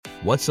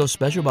What's so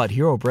special about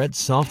Hero Bread's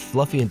soft,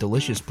 fluffy, and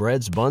delicious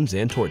breads, buns,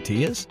 and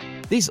tortillas?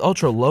 These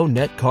ultra-low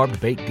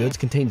net-carb baked goods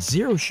contain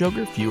zero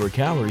sugar, fewer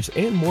calories,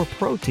 and more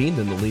protein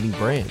than the leading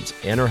brands,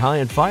 and are high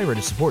in fiber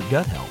to support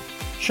gut health.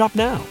 Shop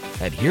now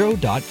at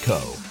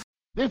Hero.co.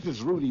 This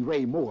is Rudy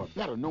Ray Moore,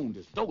 better known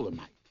as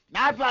Dolomite.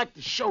 Now I'd like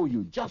to show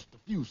you just a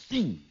few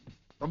scenes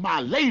from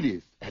my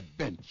latest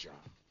adventure.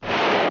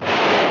 Damn,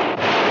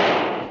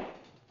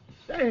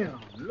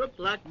 look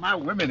like my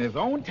women is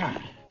on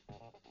time.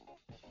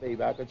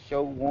 Baby, I could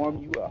sure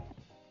warm you up.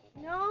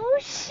 No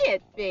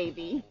shit,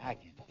 baby. I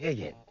can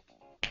dig it.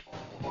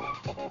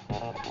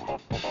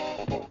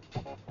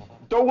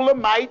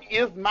 Dolomite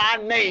is my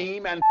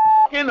name, and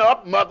f***ing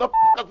up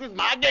motherfuckers is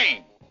my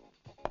game.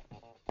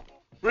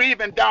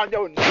 Breathing down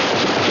your neck.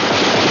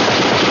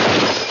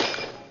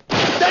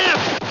 Damn!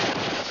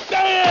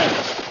 Damn!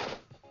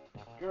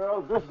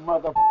 Girl, this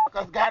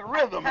motherfucker's got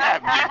rhythm,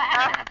 haven't you?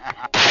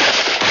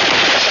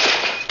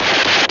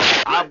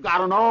 I've got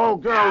an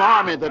all-girl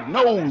army that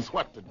knows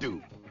what to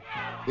do.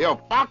 They'll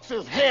fox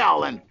as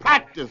hell and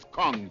practice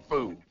kung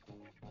fu.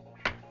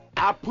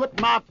 I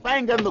put my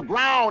finger in the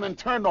ground and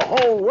turn the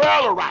whole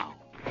world around.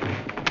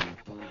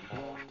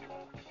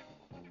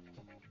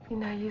 You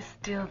know, you're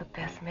still the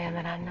best man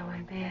that I know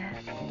in bed.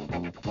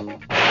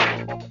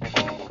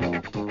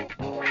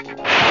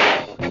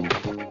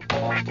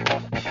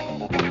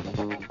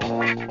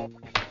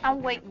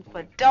 I'm waiting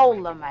for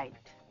Dolomite.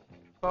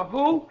 For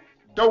who?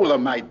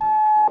 Dolomite.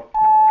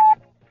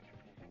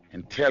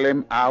 And tell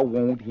him I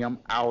want him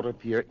out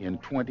of here in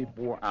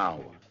 24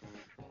 hours.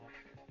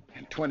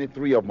 And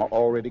 23 of them are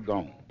already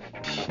gone.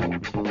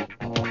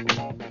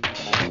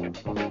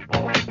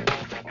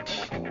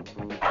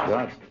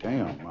 God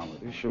damn, Mama,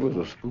 this sure is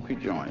a spooky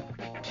joint.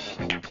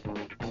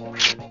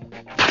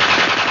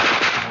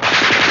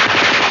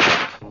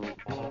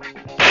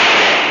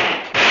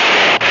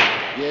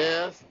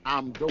 Yes,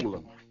 I'm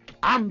Dolomite.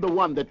 I'm the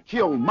one that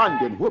killed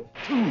Monday and whooped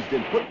Tuesday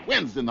and put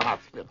Wednesday in the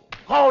hospital.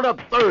 Called up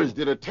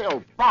Thursday to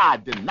tell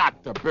Friday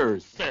not to bury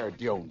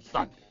Saturday on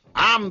Sunday.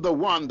 I'm the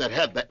one that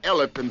had the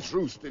elephants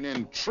roosting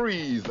in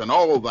trees and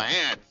all the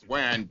ants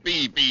wearing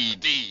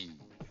BVDs.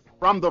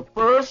 From the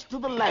first to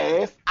the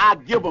last, I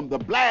give them the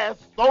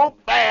blast so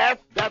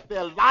fast that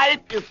their life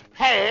is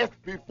past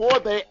before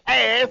their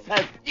ass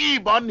has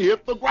even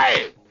hit the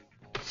grass.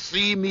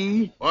 See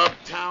me,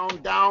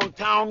 uptown,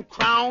 downtown,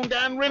 crowned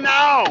and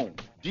renowned.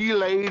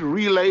 Delayed,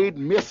 relayed,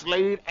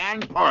 mislaid,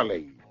 and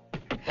parlayed.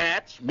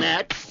 Hatch,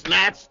 match,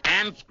 snatched,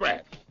 and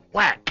scratched.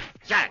 Whack,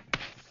 jack,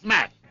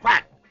 smack,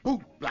 crack,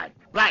 bootblack,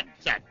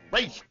 blackjack,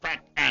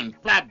 racetrack, and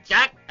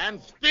flapjack,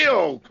 and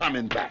still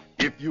coming back.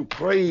 If you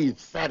crave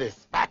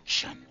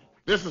satisfaction,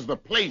 this is the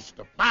place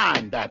to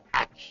find that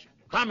action.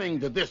 Coming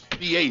to this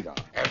theater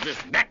as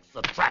this next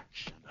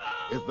attraction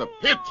is the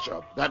picture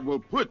that will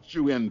put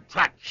you in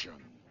traction.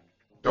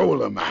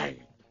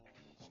 Dolomite,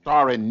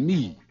 starring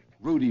me,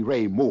 Rudy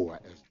Ray Moore,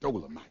 as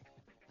Dolomite,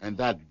 and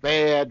that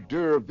bad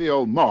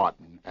D'Urville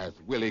Martin as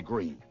Willie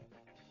Green.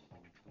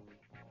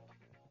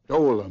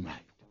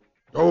 Dolomite,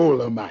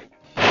 Dolomite.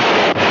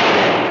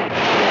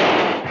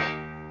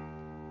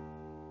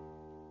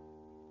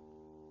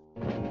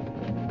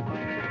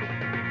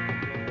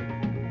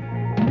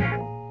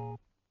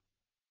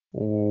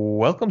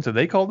 Welcome to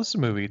They Call This a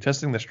Movie,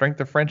 testing the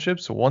strength of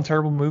friendships one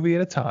terrible movie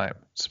at a time.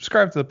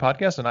 Subscribe to the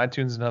podcast on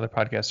iTunes and other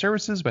podcast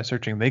services by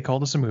searching They Call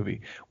This a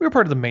Movie. We are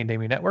part of the Main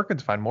Damie Network, and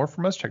to find more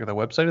from us, check out the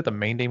website at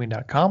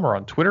themaindamie.com or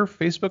on Twitter,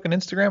 Facebook, and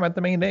Instagram at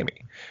The Main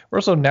Damie. We're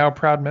also now a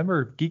proud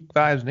member of Geek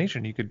Vibes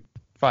Nation. You could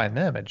find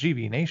them at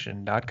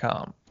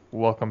gvnation.com.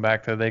 Welcome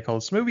back to They Call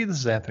This a Movie. This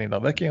is Anthony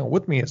Delvecchio, and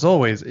with me, as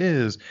always,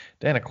 is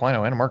Dan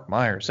Aquino and Mark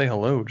Myers. Say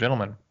hello,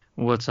 gentlemen.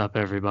 What's up,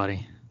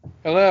 everybody?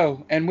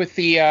 Hello, and with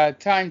the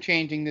time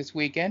changing this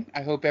weekend,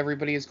 I hope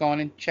everybody has gone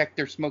and checked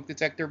their smoke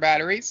detector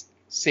batteries.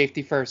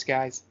 Safety first,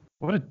 guys.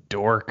 What a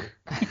dork.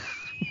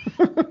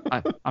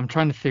 I'm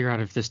trying to figure out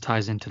if this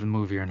ties into the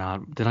movie or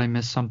not. Did I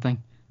miss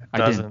something? It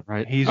doesn't. Didn't,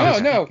 right?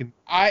 No.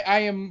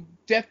 I am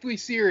deathly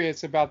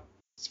serious about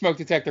smoke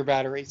detector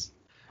batteries.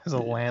 As a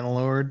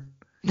landlord.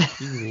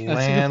 You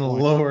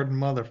landlord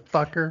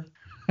motherfucker.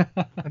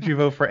 Why'd you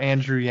vote for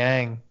Andrew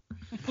Yang?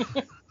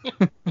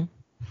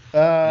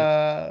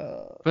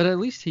 But at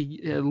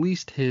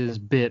least his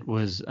bit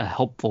was a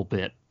helpful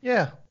bit.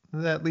 Yeah,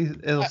 at least.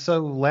 So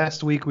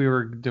last week we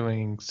were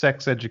doing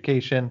sex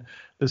education.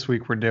 This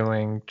week we're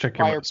doing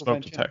checking out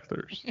smoke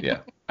detectors. Yeah.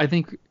 I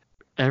think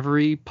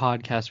every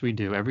podcast we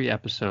do, every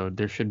episode,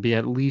 there should be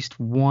at least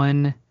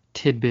one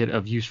tidbit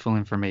of useful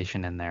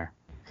information in there.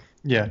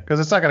 Yeah, because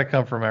it's not going to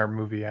come from our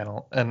movie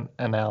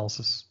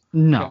analysis.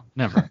 No,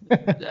 never.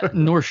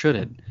 Nor should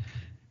it.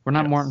 We're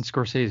not Martin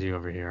Scorsese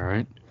over here, all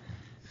right?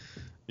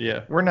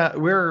 Yeah, we're not.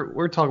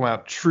 We're talking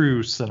about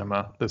true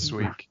cinema this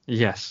week.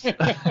 Yes.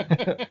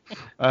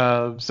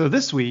 So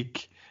this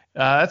week,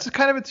 it's a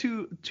kind of a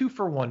two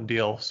for one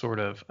deal, sort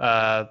of.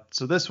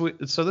 So this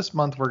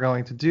month we're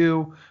going to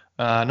do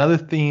another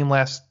theme.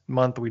 Last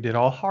month we did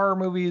all horror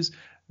movies.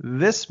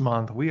 This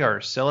month we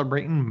are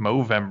celebrating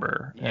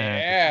Movember. Yeah.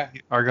 And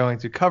we are going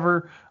to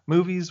cover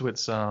movies with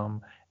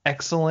some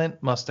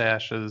excellent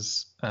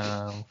mustaches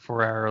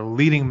for our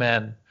leading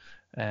men.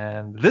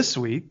 And this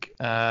week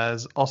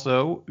is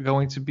also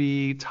going to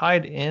be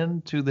tied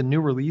into the new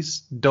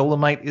release,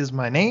 Dolomite Is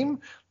My Name,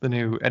 the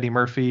new Eddie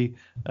Murphy,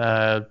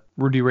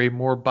 Rudy Ray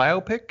Moore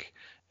biopic.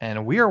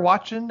 And we are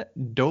watching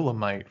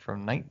Dolomite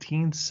from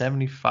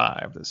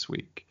 1975 this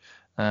week.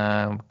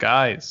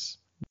 Guys,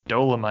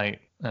 Dolomite,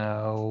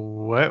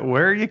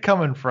 where are you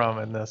coming from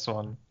in this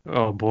one?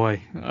 Oh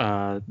boy.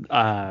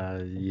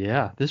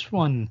 Yeah, this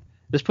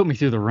put me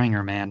through the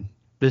ringer, man.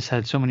 This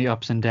had so many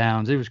ups and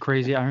downs. It was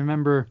crazy. I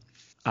remember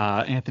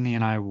Anthony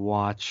and I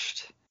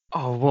watched,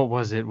 what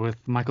was it, with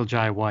Michael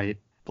Jai White?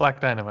 Black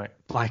Dynamite.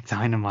 Black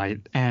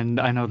Dynamite. And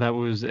I know that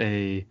was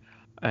a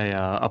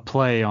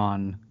play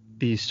on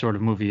these sort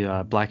of movie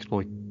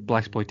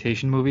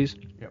blaxploitation movies.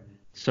 Yep.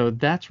 So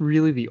that's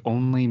really the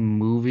only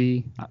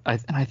movie,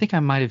 and I think I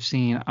might have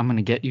seen I'm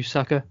Gonna Get You,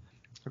 Sucker,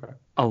 Okay.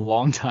 a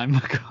long time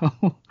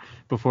ago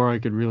before I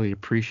could really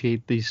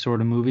appreciate these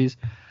sort of movies.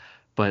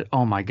 But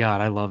oh my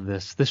God, I love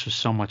this. This was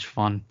so much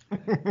fun.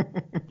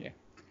 Yeah.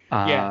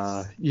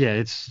 Yes.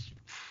 Yeah,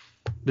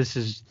 this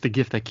is the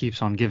gift that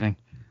keeps on giving.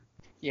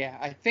 Yeah,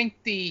 I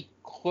think the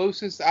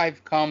closest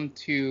I've come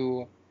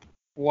to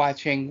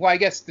watching, well, I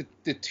guess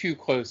the two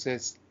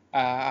closest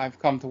I've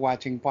come to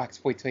watching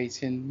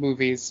blaxploitation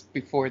movies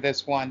before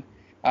this one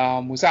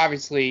was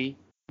obviously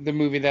the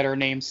movie that our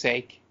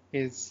namesake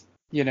is,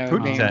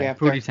 Pootie named Tang.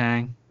 after. Pootie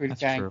Tang. Pootie That's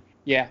Tang. true.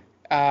 Yeah.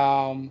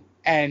 And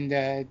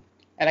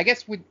I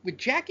guess would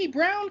Jackie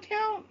Brown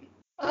count?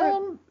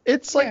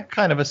 It's like Yeah.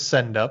 kind of a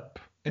send up.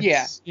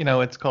 Yeah.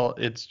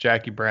 It's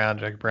Jackie Brown.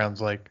 Jackie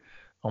Brown's like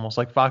almost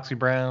like Foxy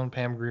Brown.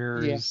 Pam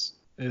Grier Yeah.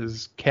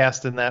 is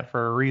cast in that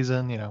for a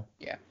reason, Yeah.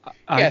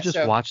 I Yeah, just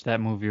so- watched that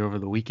movie over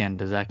the weekend.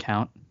 Does that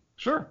count?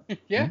 Sure.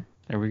 Yeah.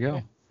 There we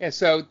go. Yeah,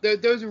 so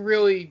those are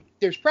really,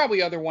 there's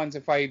probably other ones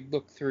if I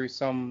look through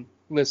some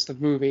list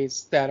of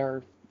movies that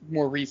are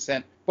more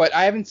recent, but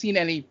I haven't seen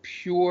any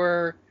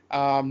pure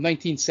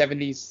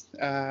 1970s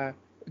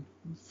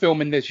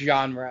film in this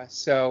genre.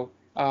 So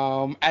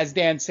as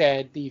Dan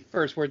said, the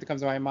first word that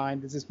comes to my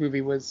mind is this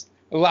movie was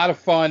a lot of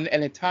fun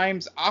and at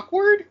times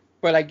awkward,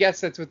 but I guess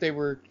that's what they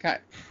were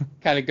kind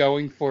of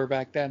going for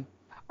back then.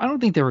 I don't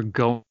think they were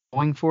going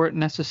for it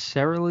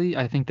necessarily.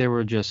 I think they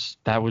were just,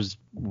 that was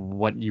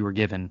what you were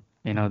given.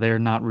 They're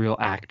not real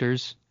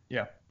actors.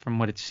 Yeah. From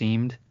what it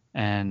seemed,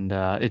 and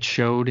it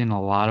showed in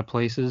a lot of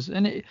places.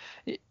 And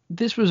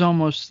this was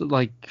almost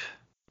like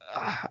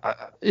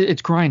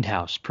it's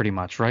Grindhouse, pretty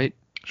much, right?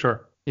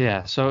 Sure.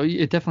 Yeah. So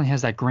it definitely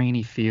has that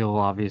grainy feel,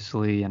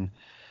 obviously, and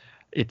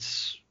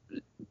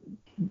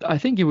I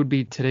think it would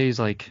be today's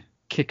like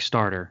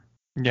Kickstarter.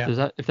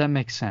 Yeah. If that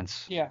makes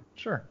sense? Yeah.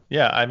 Sure.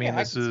 Yeah. I mean, Yeah,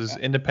 I this can see is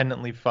that.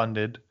 independently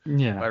funded by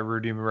Yeah.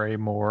 Rudy Ray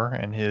Moore,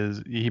 and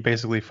he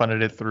basically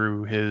funded it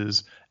through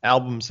his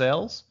album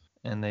sales,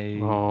 and they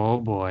Oh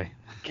boy.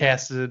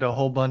 casted a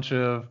whole bunch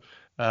of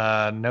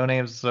no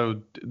names.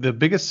 So the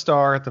biggest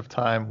star at the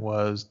time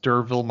was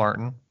D'Urville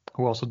Martin,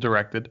 who also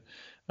directed,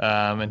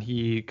 and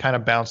he kind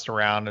of bounced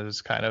around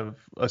as kind of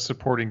a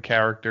supporting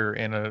character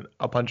in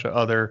a bunch of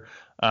other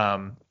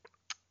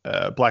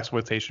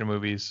blaxploitation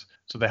movies.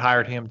 So they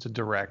hired him to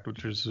direct,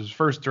 which was his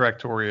first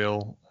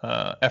directorial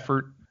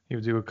effort. He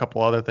would do a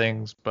couple other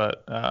things,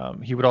 but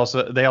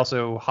they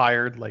also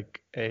hired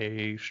like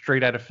a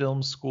straight out of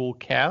film school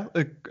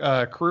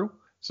crew.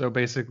 So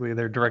basically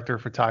their director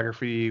of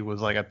photography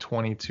was like a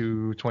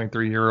 22,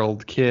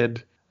 23-year-old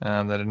kid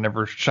that had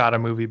never shot a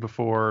movie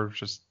before.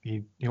 Just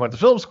he went to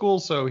film school,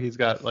 so he's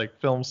got like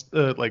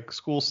like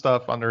school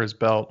stuff under his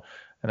belt,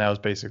 and that was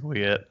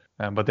basically it.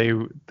 But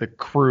the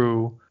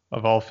crew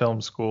of all film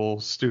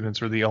school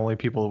students were the only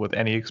people with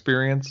any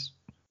experience.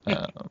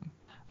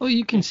 Well,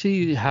 you can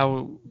see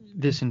how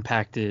this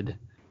impacted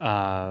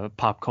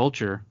pop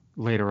culture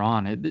later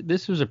on.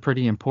 This was a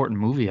pretty important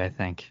movie, I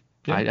think.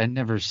 Yeah. I'd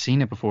never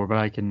seen it before, but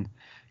I can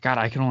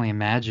only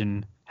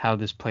imagine how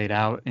this played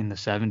out in the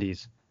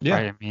 70s. Yeah.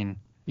 Right? I mean,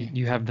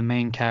 you have the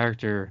main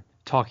character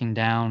talking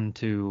down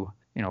to,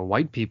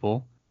 white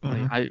people.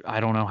 Mhm. I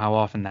don't know how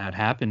often that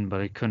happened, but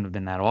it couldn't have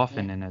been that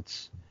often, and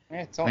it's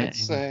Yeah,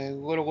 it's a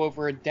little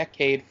over a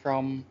decade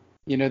from,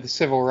 the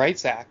Civil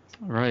Rights Act.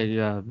 right.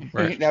 Yeah.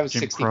 Right. That was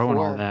Jim 64. Crow and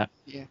all that.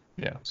 Yeah.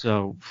 Yeah.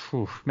 So,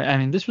 I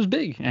mean, this was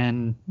big,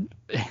 and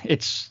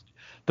it's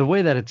the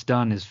way that it's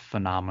done is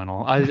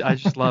phenomenal. I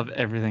just love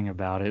everything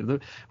about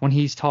it. When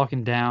he's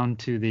talking down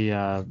to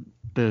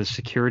the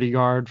security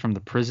guard from the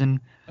prison,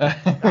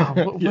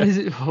 what is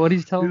it? What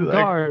he's telling He's the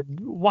like, guard?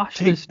 Watch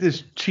Take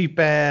this cheap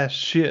ass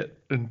shit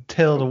and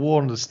tell the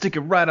warden to stick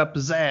it right up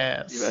his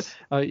ass.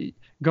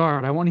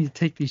 Guard, I want you to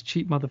take these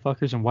cheap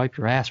motherfuckers and wipe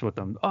your ass with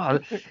them. Oh,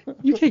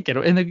 you can't get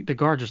it. And the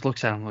guard just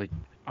looks at him like,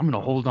 I'm going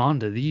to hold on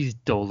to these,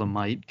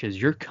 Dolomite, because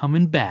you're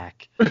coming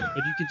back. And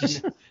you could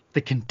just,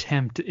 the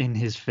contempt in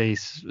his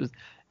face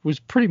was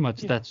pretty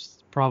much,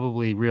 that's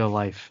probably real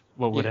life,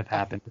 what would have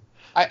happened.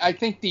 I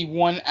think the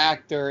one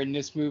actor in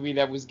this movie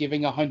that was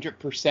giving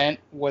 100%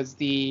 was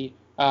the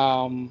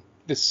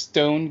the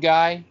stone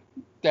guy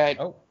that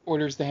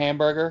orders the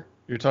hamburger.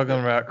 You're talking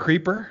about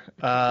Creeper?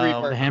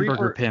 Creeper. The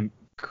hamburger pimp.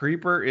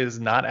 Creeper is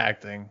not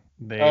acting.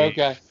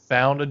 They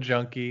found a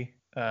junkie.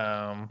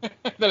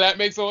 That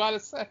makes a lot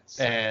of sense.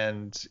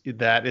 And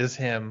that is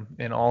him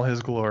in all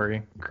his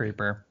glory,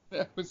 Creeper.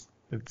 That was...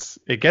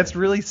 It gets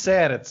really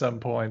sad at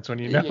some points when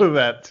you know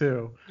that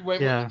too.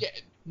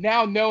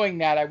 Now knowing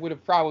that, I would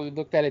have probably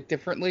looked at it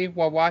differently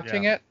while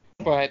watching it,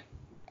 but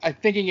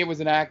thinking it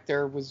was an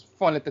actor was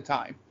fun at the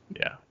time.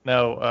 Yeah.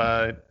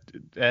 No.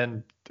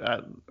 And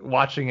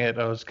watching it,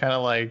 I was kind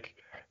of like,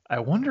 I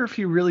wonder if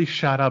he really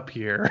shot up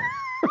here.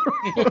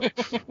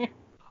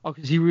 Oh,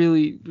 because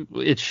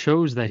it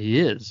shows that he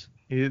is.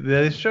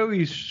 They show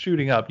he's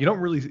shooting up. You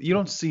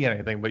don't see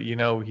anything, but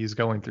he's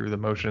going through the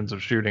motions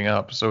of shooting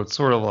up. So it's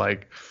sort of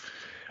like,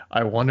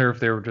 I wonder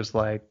if they were just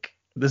like,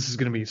 this is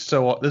gonna be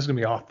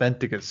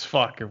authentic as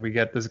fuck if we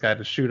get this guy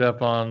to shoot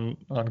up on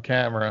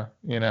camera,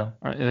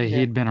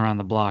 He'd been around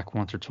the block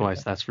once or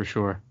twice, that's for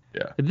sure.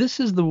 Yeah. This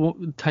is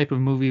the type of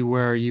movie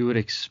where you would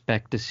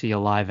expect to see a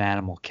live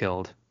animal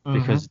killed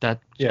because of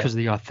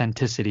the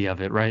authenticity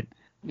of it, right?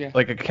 Yeah.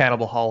 Like a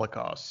cannibal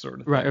holocaust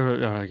sort of thing. Right, or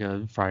like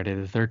a Friday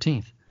the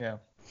 13th. Yeah.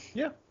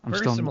 Yeah.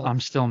 I'm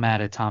still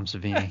mad at Tom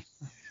Savini.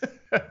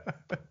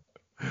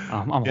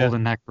 I'm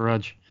holding that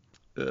grudge.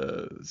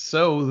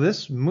 So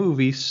this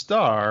movie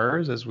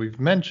stars, as we've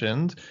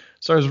mentioned,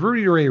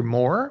 Rudy Ray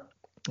Moore.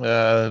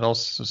 It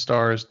also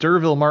stars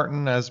D'Urville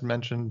Martin, as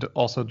mentioned,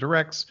 also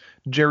directs.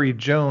 Jerry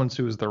Jones,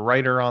 who is the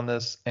writer on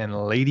this,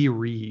 and Lady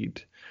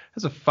Reed.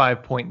 Has a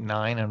 5.9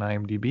 on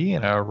IMDb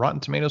and a Rotten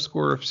Tomato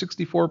score of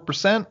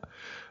 64%.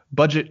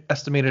 Budget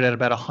estimated at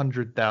about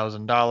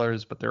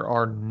 $100,000, but there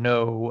are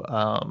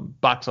no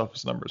box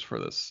office numbers for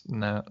this.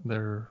 No,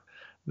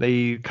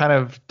 they kind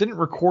of didn't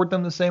record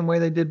them the same way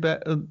they did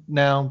back in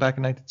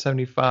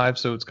 1975,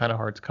 so it's kind of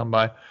hard to come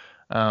by.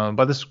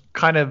 But this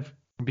kind of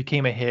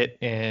became a hit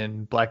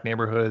in black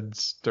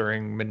neighborhoods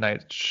during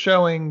midnight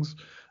showings.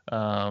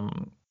 The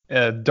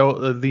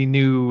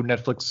new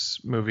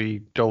Netflix movie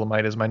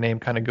Dolomite Is My Name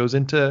kind of goes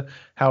into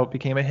how it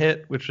became a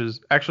hit, which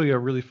is actually a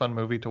really fun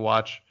movie to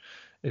watch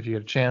if you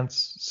get a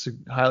chance.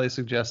 Highly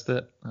suggest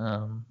it.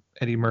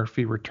 Eddie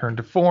Murphy returned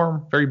to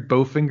form, very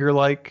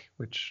Bowfinger-like,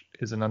 which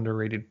is an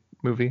underrated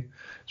movie.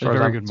 It's a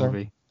very good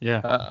movie.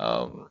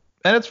 Yeah.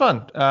 And it's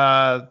fun.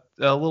 A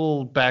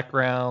little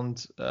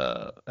background,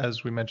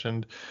 as we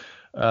mentioned,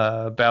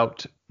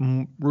 about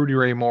Rudy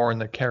Ray Moore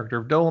and the character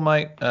of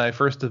Dolomite. I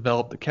first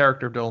developed the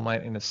character of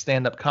Dolomite in a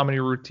stand-up comedy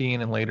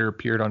routine and later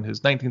appeared on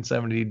his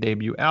 1970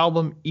 debut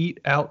album, Eat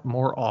Out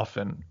More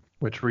Often,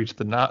 which reached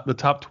the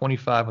top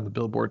 25 on the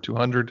Billboard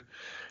 200.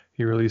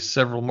 He released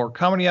several more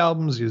comedy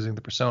albums using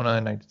the persona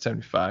in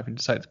 1975. He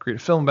decided to create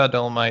a film about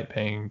Dolomite,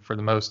 paying for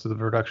the most of the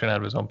production out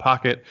of his own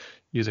pocket,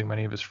 using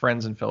many of his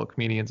friends and fellow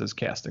comedians as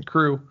cast and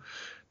crew.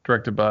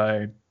 Directed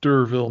by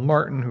D'Urville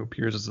Martin, who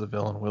appears as the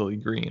villain Willie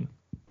Green.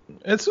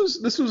 This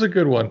was a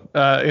good one.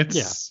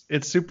 It's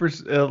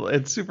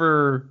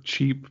super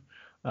cheap.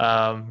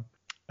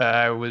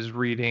 I was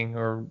reading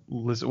or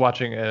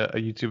watching a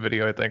YouTube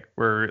video, I think,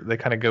 where they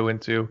kind of go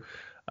into.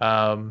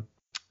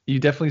 You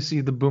definitely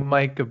see the boom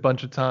mic a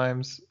bunch of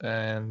times,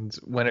 and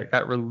when it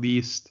got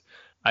released,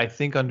 I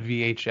think on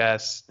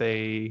VHS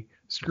they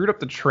screwed up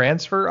the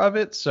transfer of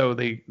it, so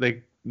they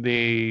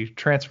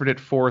transferred it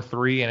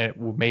 4:3 and it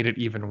made it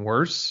even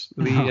worse.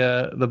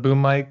 The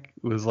boom mic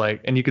was like,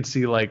 and you could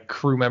see like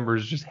crew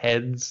members just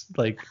heads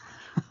like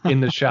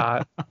in the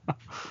shot,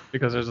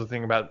 because there's a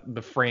thing about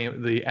the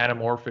frame, the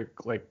anamorphic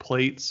like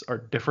plates are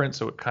different,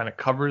 so it kind of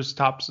covers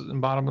tops and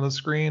bottom of the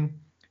screen.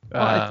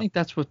 Well, I think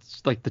that's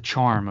what's like the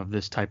charm of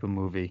this type of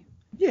movie.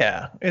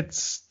 Yeah,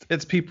 it's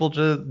people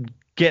just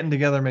getting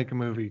together, make a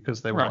movie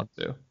because they want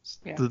to.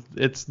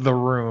 It's the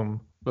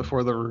Room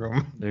before The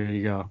Room. There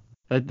you go.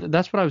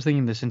 That's what I was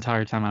thinking this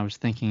entire time. I was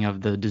thinking of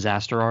The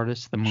Disaster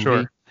Artist, the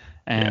movie,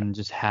 and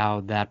just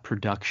how that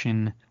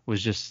production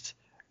was just,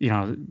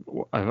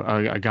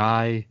 a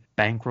guy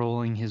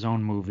bankrolling his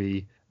own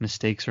movie.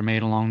 Mistakes are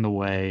made along the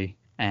way,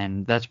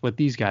 and that's what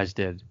these guys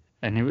did.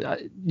 And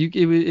it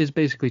is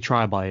basically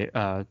trial by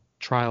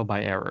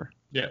error.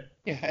 Yeah.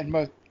 Yeah, and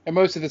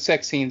most of the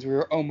sex scenes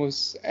were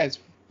almost as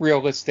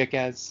realistic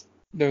as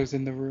those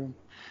in The Room.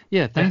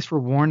 Yeah, thanks for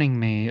warning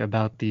me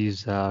about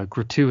these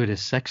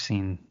gratuitous sex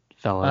scene,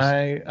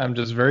 fellas. I'm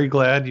just very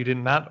glad you did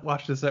not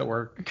watch this at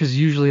work. Because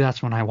usually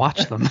that's when I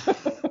watch them.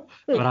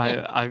 But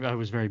I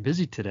was very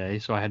busy today,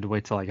 so I had to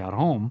wait till I got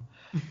home.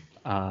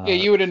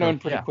 You would have known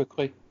pretty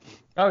quickly.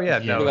 Oh, yeah.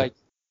 No,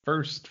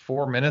 first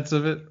 4 minutes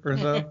of it or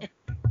so.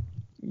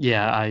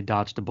 Yeah, I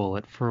dodged a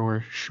bullet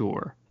for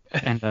sure.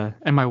 And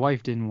my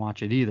wife didn't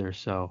watch it either,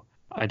 so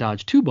I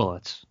dodged 2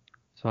 bullets.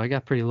 So I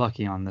got pretty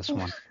lucky on this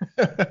one.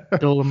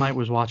 Dolomite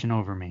was watching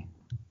over me.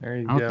 There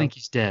you go. I don't think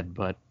he's dead,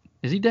 but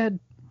is he dead?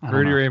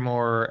 Rudy Ray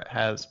Moore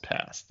has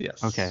passed,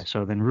 yes. Okay,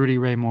 so then Rudy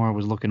Ray Moore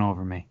was looking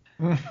over me.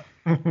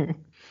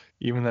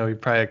 Even though he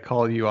probably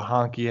called you a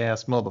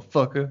honky-ass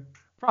motherfucker.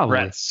 Probably.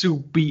 Rat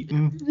soup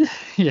eating.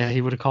 Yeah,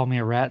 he would have called me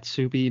a rat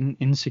soup eating,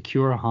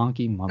 insecure,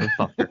 honky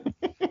motherfucker.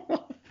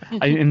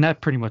 And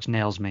that pretty much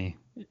nails me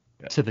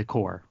to the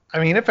core. I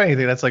mean, if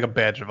anything, that's like a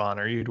badge of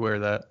honor. You'd wear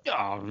that.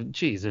 Oh,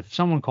 geez, if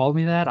someone called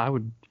me that,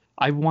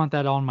 I want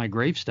that on my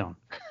gravestone.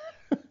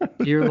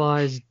 Here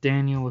lies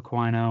Daniel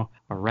Aquino,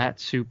 a rat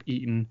soup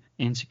eating,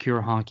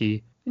 insecure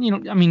honky.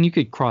 And, I mean, you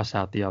could cross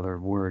out the other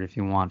word if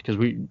you want, because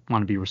we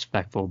want to be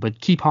respectful, but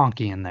keep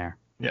honky in there.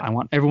 Yeah. I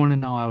want everyone to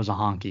know I was a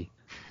honky.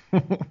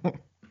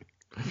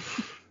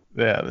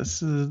 Yeah,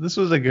 this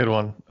was a good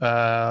one.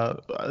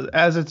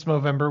 As it's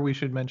Movember, we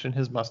should mention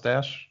his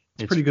mustache.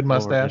 It's pretty good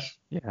mustache.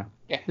 Yeah.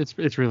 Yeah.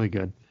 It's really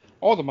good.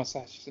 All the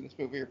mustaches in this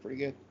movie are pretty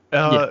good.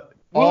 All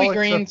Willie except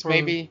Green's for-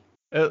 maybe.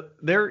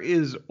 There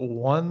is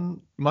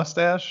one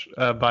mustache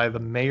by the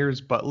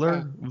mayor's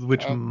butler,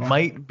 which okay.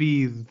 might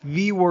be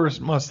the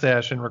worst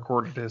mustache in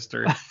recorded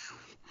history.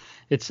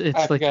 It's I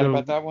like forgot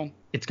about that one.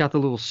 it's got the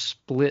little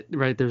split,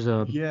 right? There's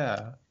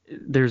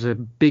a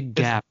big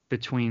gap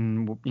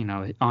between,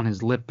 on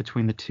his lip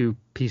between the two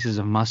pieces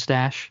of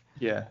mustache.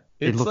 Yeah.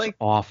 It It's looks like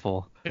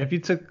awful. if you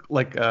took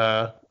like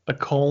a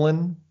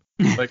colon,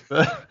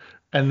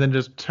 and then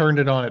just turned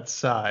it on its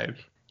side.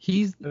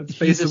 That's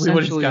basically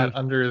what he's got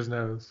under his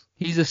nose.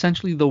 He's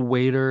essentially the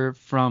waiter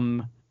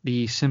from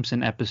the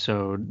Simpson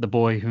episode, The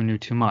Boy Who Knew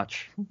Too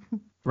Much,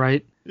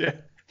 right? Yeah.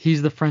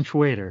 He's the French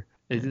waiter.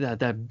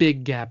 That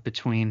big gap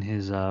between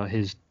his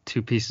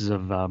two pieces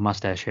of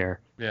mustache hair,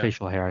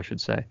 facial hair, I should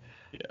say.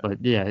 Yeah.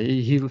 But yeah,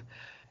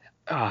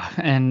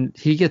 and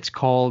he gets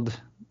called,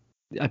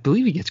 I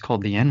believe he gets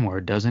called the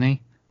N-word, doesn't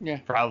he? Yeah.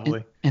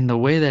 Probably. And the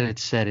way that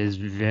it's said is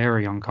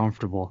very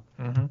uncomfortable.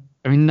 Mm-hmm.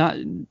 I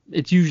mean,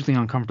 it's usually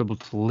uncomfortable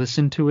to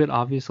listen to it,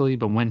 obviously,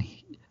 but when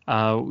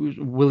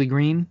Willie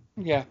Green,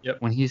 Yeah.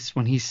 when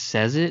he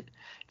says it,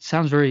 it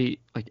sounds very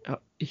like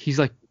he's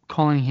like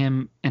calling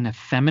him an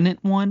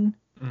effeminate one,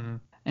 Mm-hmm.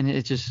 and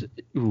it just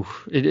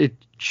it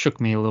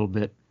shook me a little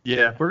bit.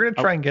 Yeah, we're gonna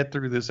try and get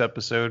through this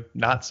episode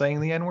not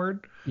saying the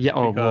N-word. Yeah,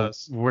 well,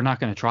 because- we're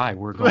not going to try.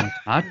 We're going to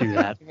not do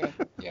that.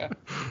 Yeah.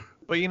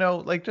 But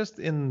like just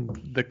in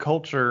the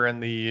culture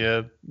and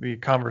the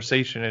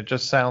conversation, it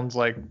just sounds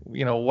like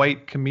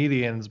white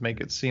comedians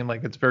make it seem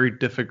like it's very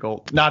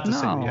difficult not to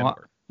say the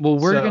N-word. Well,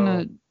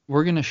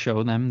 we're gonna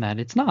show them that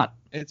it's not.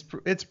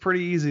 It's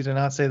pretty easy to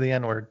not say the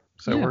N-word.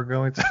 So Yeah. we're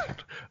going to,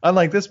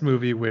 unlike this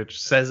movie,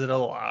 which says it a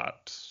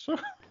lot.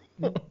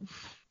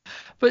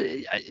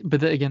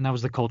 But again, that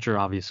was the culture,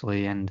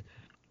 obviously, and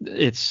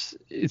it's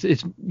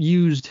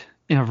used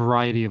in a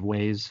variety of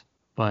ways.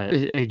 But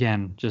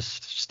again,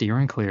 just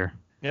steering clear.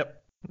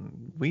 Yep.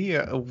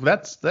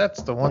 That's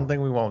the one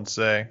thing we won't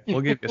say.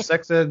 We'll give you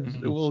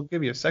we'll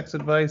give you sex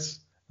advice,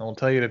 and we'll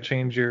tell you to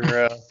change your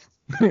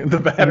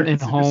the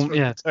batteries in home,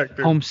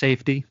 protector. home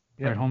safety,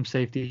 Yeah. right? Home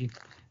safety,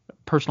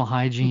 personal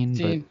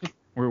hygiene,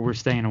 but we're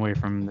staying away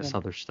from this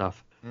other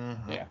stuff. Mhm.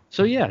 Yeah.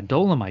 So yeah,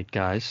 Dolomite,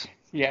 guys,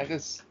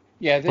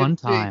 Fun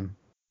time.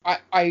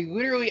 I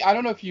literally, I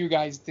don't know if you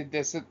guys did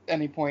this at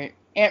any point,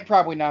 and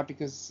probably not,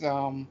 because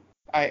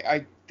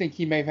I think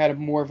he may have had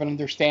more of an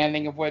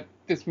understanding of what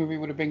this movie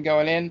would have been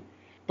going in.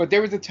 But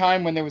there was a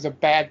time when there was a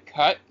bad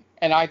cut,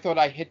 and I thought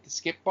I hit the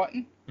skip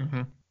button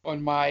Mhm.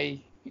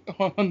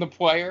 on the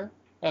player,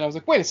 and I was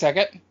like, wait a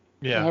second.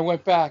 And I Yeah.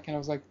 went back, and I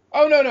was like,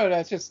 oh no,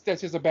 that's just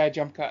a bad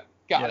jump cut.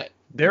 Got Yeah. it.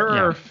 There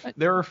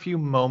are a few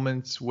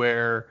moments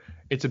where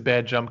it's a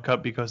bad jump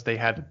cut because they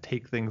had to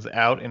take things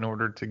out in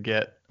order to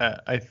get,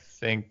 I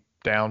think,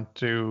 down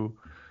to,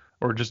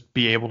 or just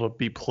be able to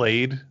be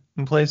played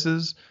in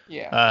places.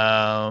 Yeah.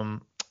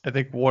 I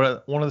think one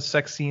of the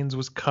sex scenes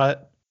was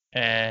cut,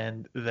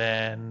 and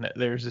then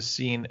there's the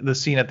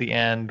scene at the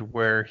end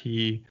where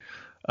he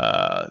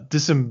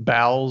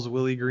disembowels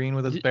Willie Green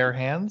with his bare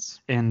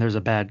hands. And there's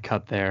a bad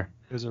cut there.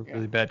 There's a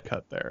really bad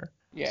cut there.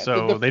 Yeah.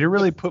 So they didn't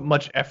really put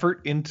much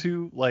effort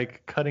into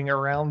like cutting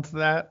around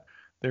that.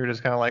 They were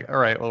just kind of like, all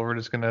right, well, we're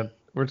just gonna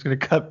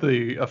cut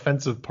the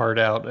offensive part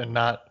out and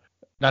not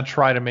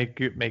try to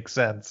make it make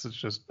sense. It's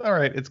just, all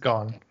right, it's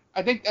gone.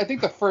 I think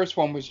the first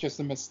one was just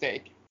a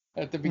mistake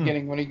at the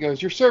beginning when he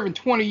goes, "You're serving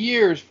 20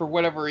 years for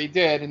whatever he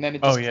did," and then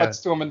it just cuts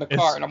to him in the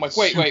car, and I'm like,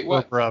 wait, super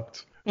what?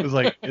 Abrupt. It was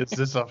like, is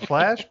this a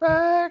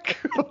flashback?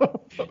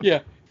 Yeah.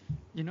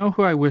 You know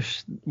who I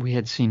wish we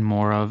had seen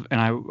more of,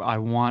 and I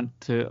want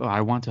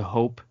to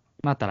hope,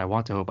 not that I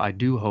want to hope, I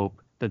do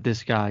hope that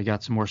this guy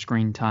got some more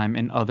screen time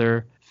in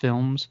other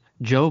films.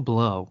 Joe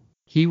Blow.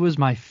 He was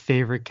my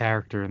favorite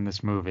character in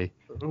this movie.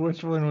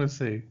 Which one was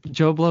he?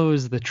 Joe Blow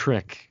is the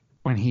trick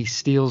when he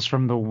steals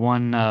from the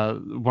one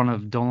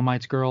of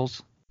Dolomite's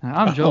girls.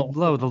 I'm Joe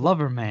Blow, the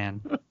lover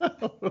man.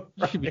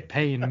 You should be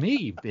paying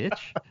me,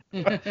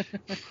 bitch.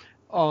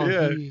 Oh,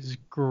 Yeah. he's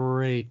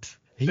great.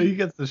 So he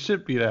gets the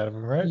shit beat out of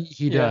him, right?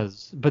 He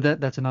does. But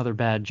that's another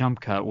bad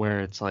jump cut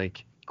where it's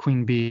like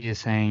Queen Bee is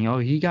saying, oh,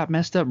 he got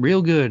messed up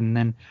real good. And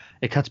then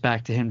it cuts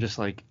back to him just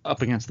like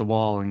up against the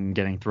wall and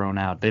getting thrown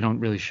out. They don't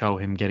really show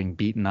him getting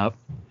beaten up.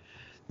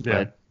 Yeah.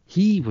 But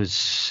he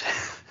was.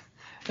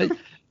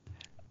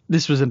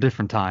 This was a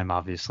different time,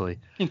 obviously.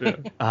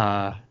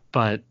 Yeah.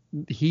 but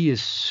he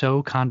is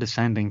so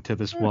condescending to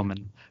this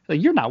woman.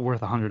 Like, you're not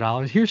worth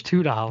 $100. Here's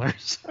 $2.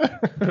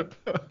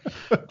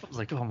 I was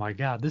like, oh my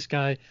God, this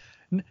guy.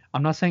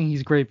 I'm not saying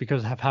he's great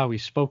because of how he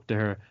spoke to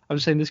her. I'm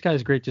just saying this guy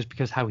is great just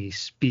because how he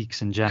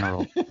speaks in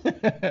general.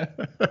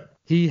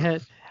 He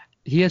has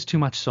too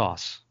much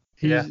sauce.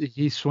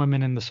 He's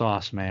swimming in the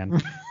sauce, man.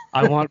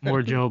 I want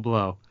more Joe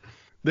Blow.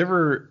 There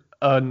were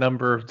a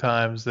number of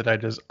times that I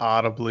just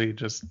audibly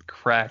just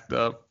cracked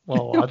up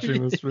while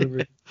watching this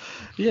movie.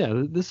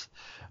 Yeah,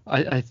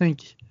 I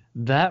think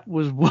that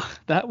was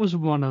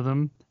one of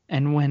them.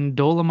 And when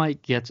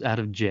Dolomite gets out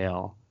of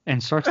jail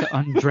and starts to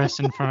undress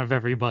in front of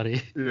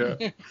everybody.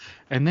 Yeah.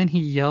 And then he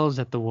yells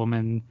at the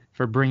woman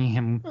for bringing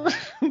him,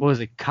 what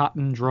was it,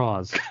 cotton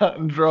draws.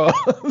 Cotton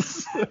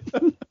draws.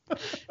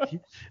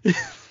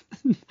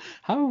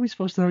 How are we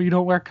supposed to know you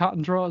don't wear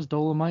cotton draws,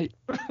 Dolomite?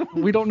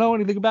 We don't know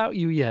anything about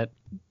you yet.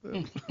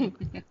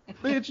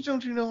 Bitch,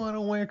 don't you know I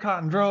don't wear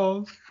cotton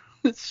draws?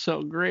 It's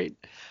so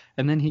great.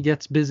 And then he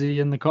gets busy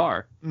in the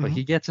car. Mm-hmm. Like,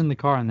 he gets in the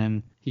car and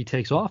then he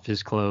takes off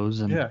his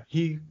clothes. And Yeah,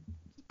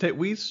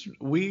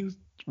 we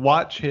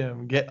watch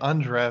him get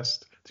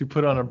undressed to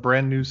put on a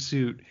brand new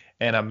suit,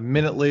 and a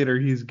minute later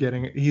he's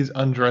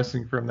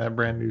undressing from that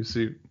brand new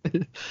suit.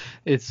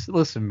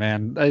 Listen,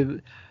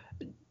 man,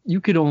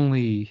 you could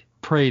only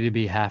pray to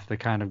be half the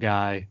kind of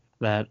guy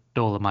that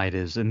Dolomite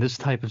is in this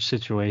type of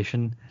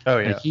situation. Oh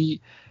yeah. Like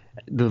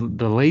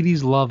the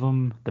ladies love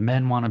him, the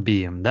men want to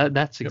be him.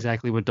 That's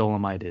exactly what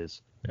Dolomite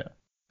is.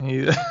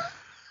 Yeah.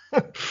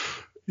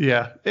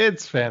 Yeah,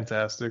 it's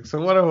fantastic.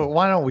 So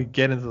why don't we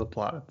get into the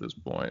plot at this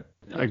point?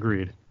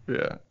 Agreed.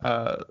 Yeah.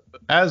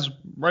 As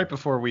right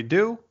before we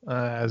do,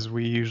 as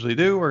we usually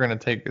do, we're going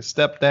to take a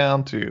step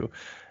down to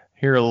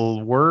hear a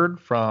little word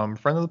from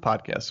friend of the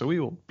podcast. So we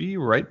will be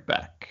right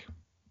back.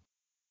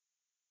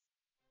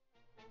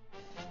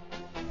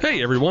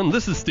 Hey everyone,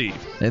 this is Steve.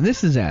 And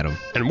this is Adam.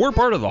 And we're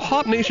part of the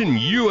Hop Nation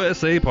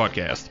USA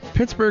podcast,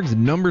 Pittsburgh's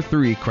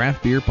 #3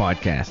 craft beer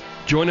podcast.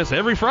 Join us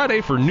every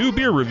Friday for new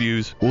beer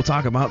reviews. We'll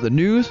talk about the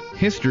news,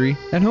 history,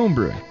 and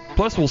homebrewing.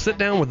 Plus, we'll sit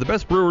down with the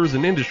best brewers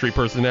and industry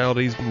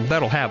personalities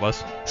that'll have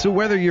us. So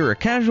whether you're a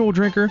casual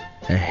drinker,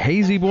 a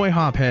hazy boy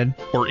hophead,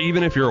 or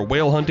even if you're a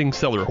whale hunting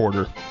cellar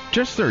hoarder,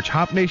 just search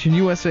Hop Nation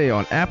USA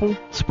on Apple,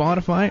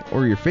 Spotify,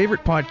 or your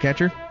favorite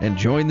podcatcher and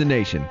join the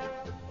nation.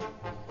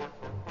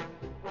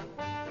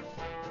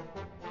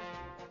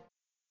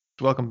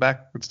 Welcome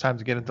back. It's time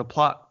to get into the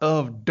plot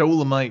of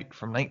Dolomite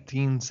from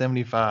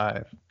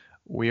 1975.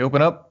 We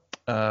open up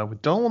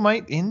with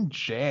Dolomite in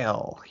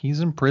jail. He's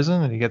in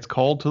prison and he gets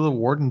called to the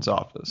warden's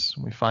office.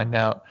 We find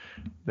out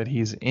that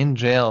he's in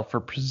jail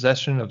for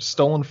possession of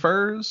stolen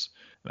furs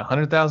and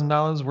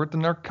 $100,000 worth of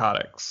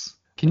narcotics.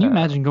 Can you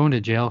imagine going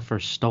to jail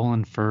for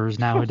stolen furs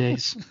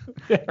nowadays?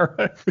 Yeah,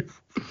 right.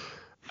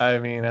 I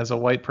mean, as a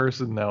white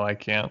person, no, I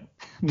can't.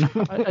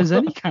 As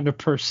any kind of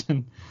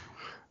person.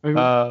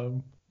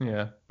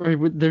 Yeah.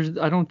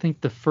 I don't think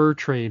the fur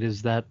trade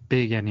is that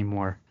big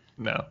anymore.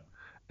 No.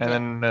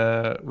 And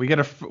then we get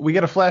a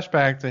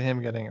flashback to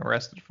him getting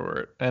arrested for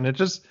it, and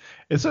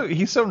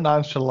he's so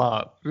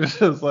nonchalant. It's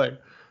just like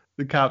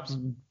the cops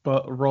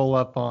roll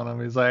up on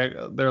him.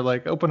 They're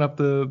like, open up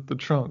the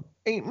trunk.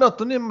 Ain't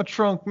nothing in my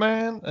trunk,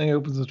 man. And he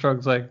opens the trunk.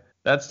 It's like,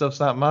 that stuff's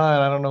not mine.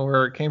 I don't know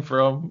where it came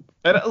from.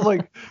 And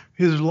like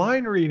his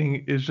line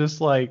reading is just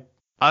like,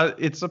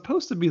 it's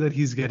supposed to be that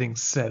he's getting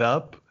set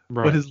up.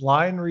 Right. But his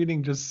line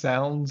reading just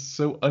sounds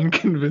so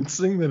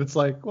unconvincing that it's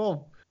like,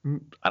 well,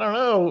 I don't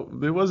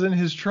know. It was in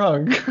his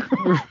trunk.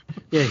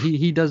 Yeah,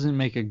 he doesn't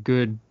make a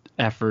good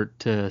effort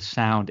to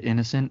sound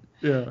innocent.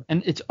 Yeah.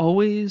 And it's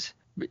always,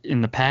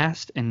 in the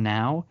past and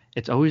now,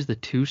 it's always the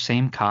two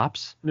same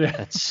cops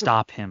that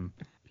stop him.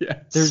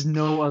 Yes. There's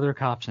no other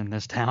cops in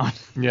this town.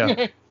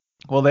 Yeah.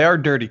 Well, they are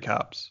dirty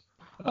cops.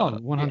 Oh,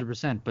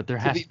 100%. But there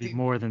has to be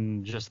more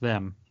than just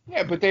them.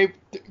 Yeah, but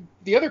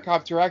the other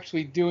cops are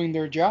actually doing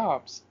their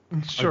jobs.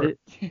 Sure.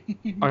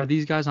 Are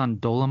these guys on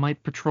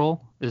Dolomite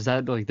patrol? Is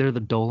that like they're the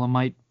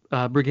Dolomite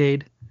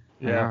brigade?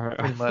 Yeah,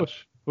 pretty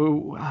much.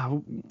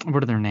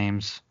 What are their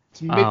names?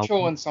 It's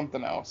Mitchell and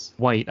something else.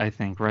 White, I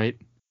think, right?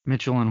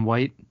 Mitchell and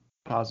White?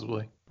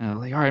 Possibly.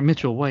 Like, all right,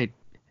 Mitchell, White,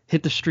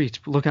 hit the streets.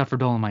 Look out for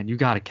Dolomite. You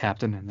got it,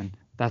 Captain. And then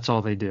that's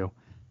all they do.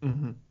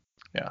 Mm-hmm.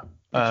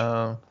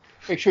 Yeah.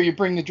 Make sure you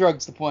bring the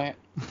drugs to plant.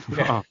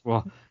 Oh,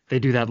 well, they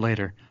do that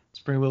later. Let's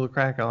bring a little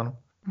crack on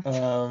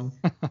them.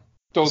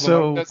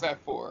 Dolomite does that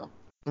for him.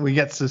 We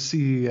get to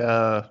see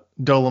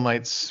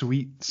Dolomite's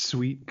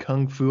sweet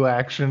kung fu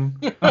action.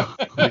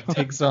 He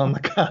takes on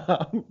the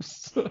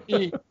cops.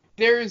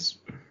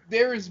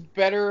 There's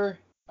better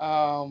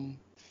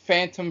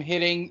phantom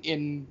hitting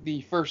in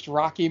the first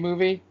Rocky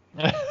movie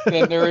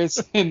than there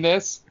is in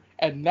this,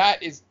 and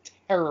that is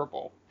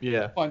terrible.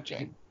 Yeah.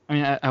 Punching. I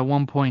mean, at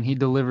one point he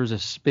delivers a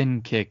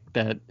spin kick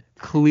that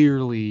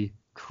clearly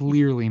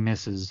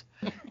misses.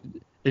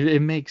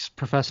 It makes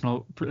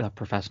professional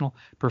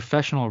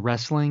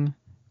wrestling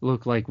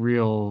look like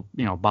real,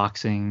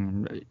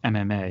 boxing,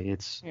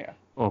 MMA.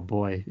 Oh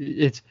boy,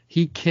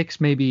 he kicks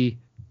maybe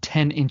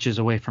 10 inches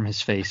away from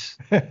his face.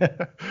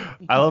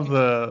 I love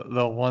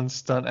the one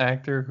stunt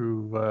actor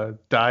who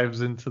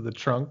dives into the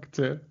trunk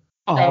too.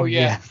 Oh,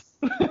 yeah.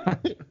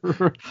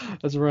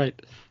 That's right.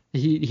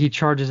 He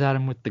charges at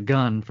him with the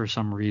gun for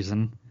some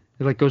reason.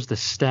 He like goes to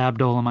stab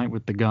Dolomite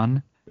with the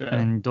gun,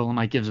 and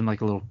Dolomite gives him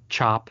like a little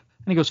chop,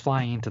 and he goes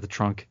flying into the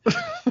trunk.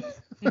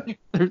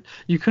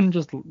 You couldn't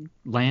just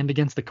land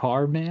against the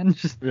car, man.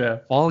 Just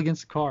fall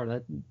against the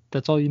car.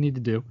 That's all you need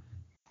to do.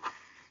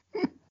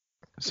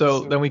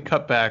 So then we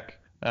cut back.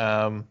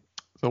 The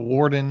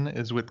warden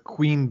is with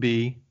Queen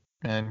Bee,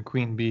 and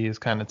Queen Bee is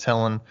kind of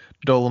telling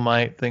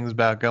Dolomite things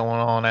about going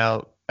on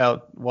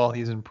out while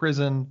he's in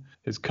prison.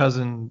 His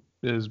cousin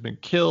has been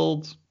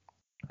killed,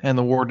 and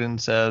the warden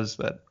says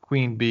that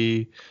Queen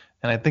Bee,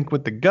 and I think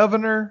with the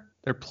governor,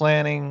 they're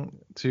planning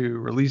to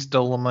release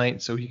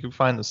Dolomite so he can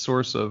find the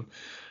source of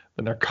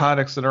the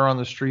narcotics that are on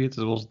the streets,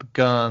 as well as the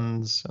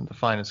guns, and to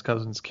find his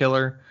cousin's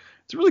killer.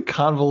 It's a really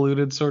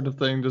convoluted sort of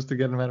thing just to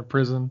get him out of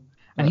prison.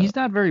 And he's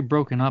not very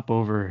broken up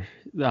over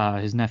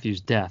his nephew's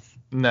death.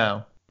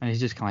 No. And he's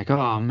just kind of like,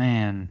 oh,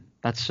 man,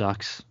 that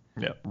sucks.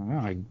 Yeah.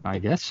 Well, I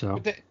guess so.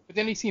 But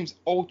then he seems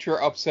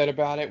ultra upset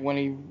about it when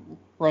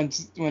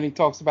he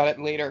talks about it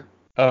later.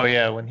 Oh,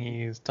 yeah, when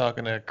he's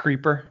talking to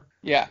Creeper.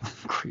 Yeah.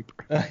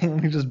 Creeper.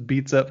 He just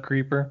beats up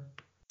Creeper.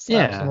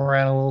 Slaps him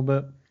around a little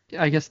bit.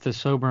 I guess to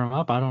sober him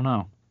up, I don't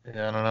know.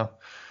 Yeah, I don't know.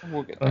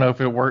 We'll get I don't know if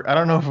it works. I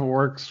don't know if it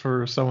works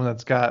for someone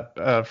that's got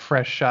a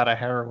fresh shot of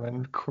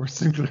heroin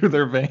coursing through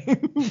their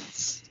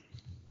veins.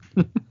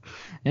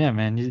 Yeah,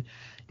 man,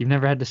 you've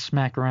never had to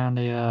smack around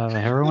a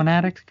heroin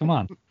addict? Come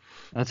on,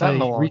 that's how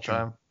you reach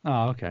him.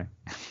 Oh, okay.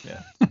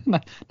 Yeah.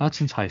 Not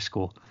since high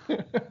school.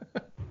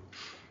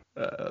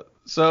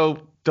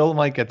 So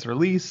Dolomite gets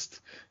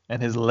released,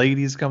 and his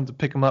ladies come to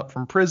pick him up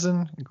from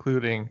prison,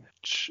 including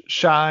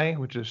Shy,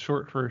 which is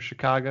short for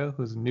Chicago,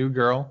 who's a new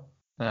girl.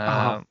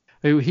 What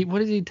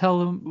does he tell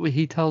them?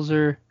 He tells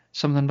her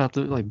something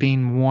about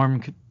being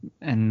warm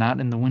and not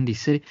in the Windy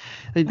City.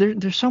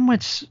 There's so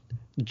much.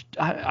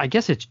 I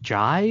guess it's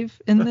jive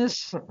in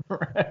this.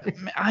 Right.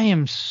 I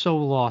am so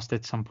lost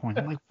at some point.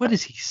 I'm like, what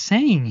is he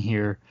saying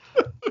here?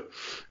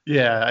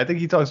 Yeah, I think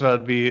he talks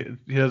about he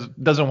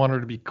doesn't want her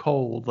to be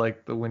cold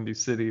like the Windy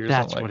City or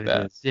something like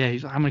that. That's what it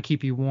is. Yeah, I'm gonna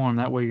keep you warm.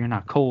 That way you're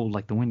not cold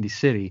like the Windy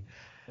City.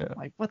 Yeah.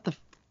 Like, what the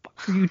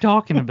fuck are you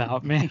talking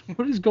about, man?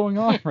 What is going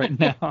on right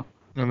now?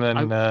 And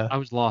then I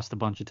was lost a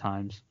bunch of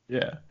times.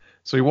 Yeah.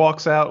 So he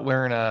walks out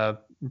wearing a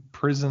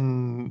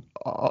prison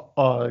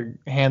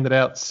handed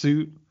out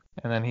suit,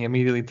 and then he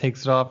immediately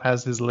takes it off,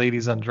 has his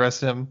ladies undress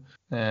him,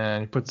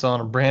 and he puts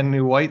on a brand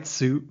new white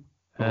suit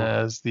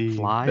as the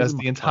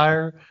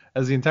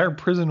entire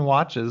prison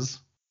watches,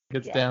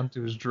 gets down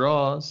to his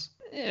drawers.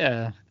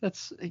 Yeah,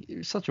 that's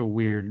such a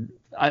weird.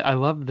 I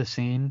love the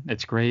scene.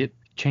 It's great.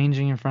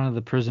 Changing in front of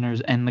the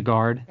prisoners and the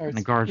guard. And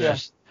the guard's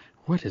just,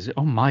 what is it?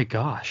 Oh my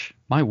gosh.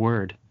 My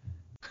word.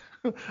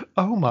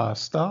 Oh my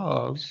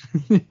stars.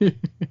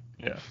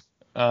 Yeah.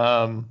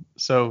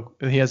 So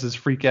he has his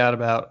freak out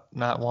about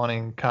not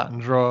wanting cotton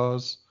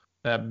drawers,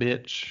 that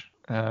bitch.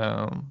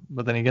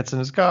 But then he gets in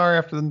his car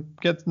after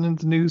getting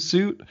into the new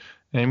suit,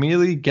 and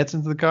immediately gets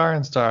into the car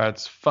and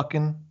starts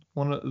fucking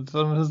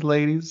some of his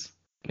ladies,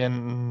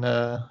 getting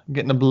a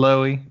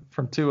blowy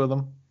from two of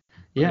them.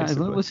 Yeah,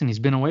 listen, he's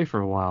been away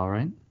for a while,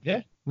 right?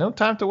 Yeah, no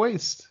time to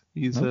waste.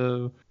 He's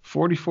a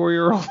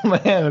 44-year-old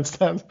man. It's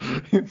time.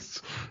 He's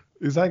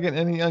not getting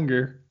any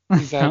younger.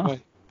 Exactly.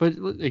 No,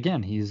 but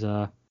again, he's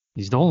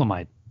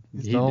Dolomite.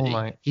 He's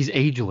Dolomite. He's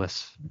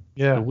ageless.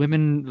 Yeah. The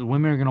women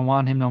are gonna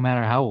want him no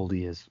matter how old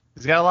he is.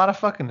 He's got a lot of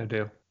fucking to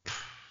do.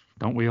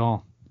 Don't we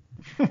all?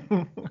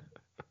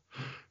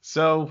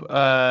 So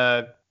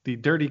the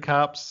dirty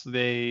cops,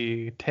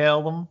 they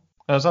tail them.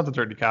 No, it's not the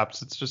dirty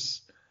cops. It's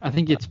just. I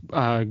think it's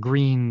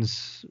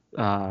Green's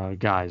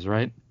guys,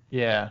 right?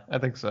 Yeah, I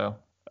think so.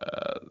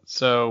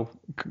 So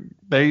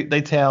they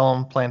tail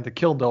him, plan to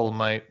kill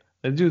Dolomite.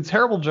 They do a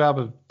terrible job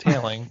of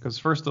tailing because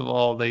first of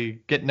all they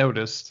get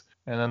noticed,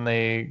 and then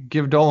they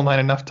give Dolomite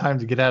enough time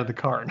to get out of the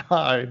car and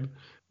hide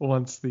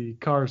once the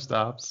car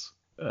stops.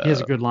 He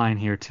has a good line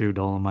here too,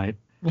 Dolomite,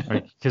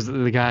 because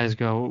the guys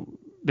go,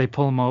 they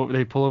pull him over,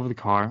 they pull over the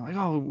car, like,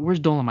 oh, where's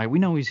Dolomite? We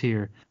know he's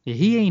here. Yeah,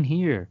 he ain't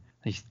here.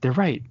 They're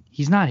right.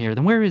 He's not here.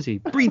 Then where is he?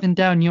 Breathing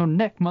down your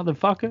neck,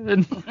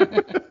 motherfucker.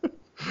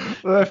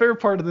 My favorite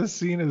part of this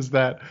scene is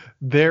that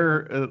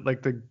they're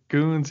the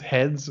goons'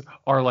 heads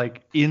are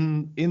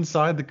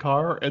inside the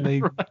car,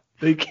 and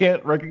they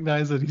can't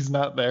recognize that he's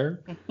not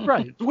there.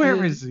 Right.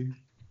 Where is he?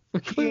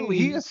 Clearly,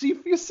 you see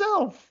for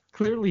yourself.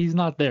 Clearly, he's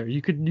not there.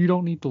 You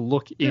don't need to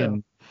look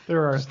in.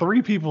 There are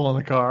 3 people in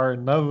the car,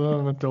 and none of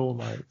them are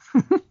Dolomite.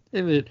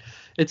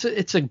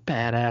 It's a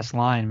badass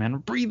line, man.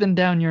 Breathing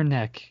down your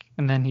neck,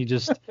 and then he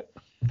just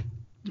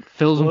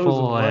fills him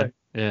full of lead.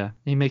 Yeah,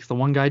 he makes the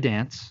one guy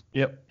dance.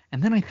 Yep.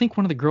 And then I think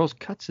one of the girls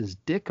cuts his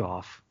dick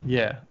off.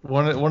 Yeah,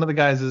 one of the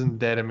guys isn't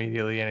dead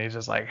immediately, and he's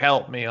just like,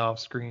 "Help me!" off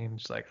screen.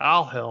 She's like,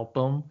 "I'll help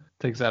him."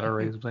 Takes out a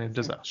razor blade,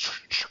 just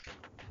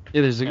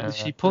yeah.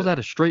 She pulls out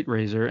a straight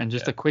razor and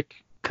just a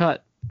quick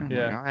cut.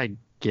 Yeah. Like,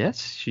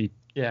 guess she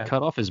Yeah.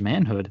 cut off his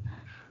manhood.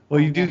 Well,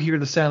 you do hear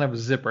the sound of a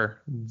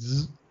zipper.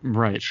 Zzz.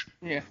 Right.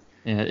 Yeah.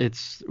 Yeah,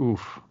 it's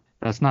oof.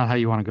 That's not how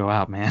you want to go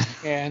out, man.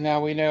 Yeah,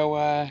 now we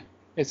know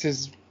this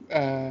is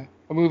a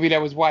movie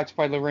that was watched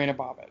by Lorena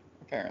Bobbitt,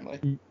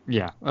 apparently.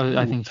 Yeah,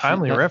 I think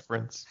Timely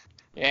reference.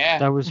 Yeah.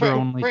 That was her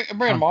only.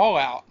 Bring them all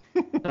out.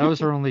 That was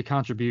her only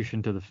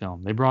contribution to the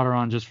film. They brought her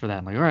on just for that.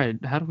 I'm like, all right,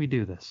 how do we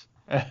do this?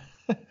 Yeah,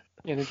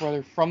 they brought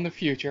her from the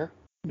future.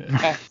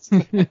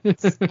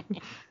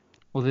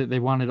 Well, they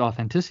wanted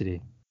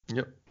authenticity.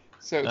 Yep.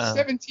 So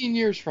 17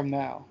 years from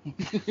now.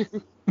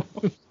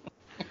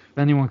 If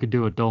anyone could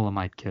do it,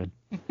 Dolomite could.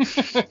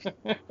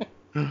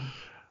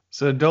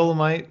 So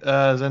Dolomite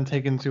is then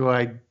taken to,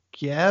 I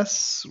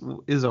guess,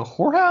 is a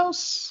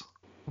whorehouse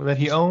that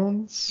he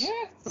owns.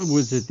 Yes.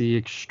 Was it the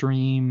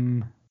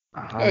extreme?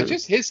 No,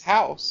 just his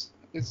house.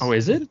 Oh,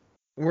 is it?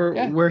 Where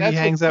Yeah, he that's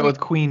hangs what out with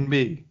Queen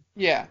Bee.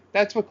 Yeah,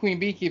 that's what Queen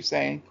Bee keeps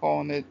saying,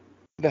 calling it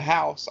the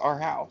house, our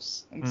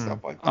house, and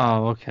stuff like that.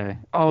 Oh, okay.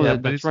 Oh, Yeah,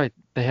 but that's right.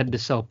 They had to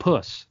sell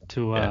puss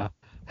to. Yeah.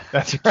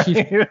 That's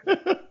keep- right.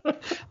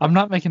 I'm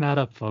not making that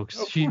up,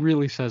 folks. She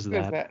really says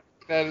that.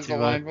 That is a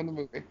line from the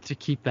movie. To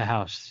keep the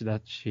house,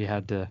 that she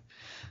had to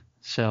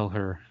sell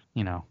her,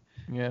 Yeah.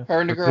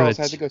 Her and the Her girls goods.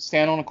 had to go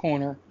stand on a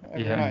corner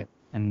every night.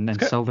 and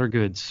good. sell their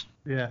goods.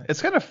 Yeah.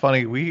 It's kind of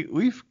funny.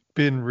 We've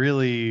been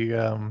really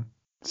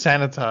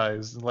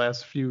sanitized the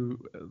last few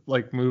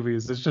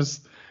movies. It's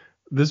just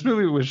this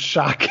movie was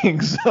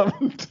shocking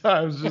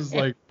sometimes. Just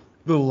like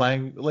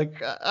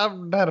the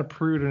I'm not a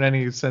prude in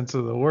any sense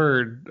of the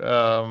word,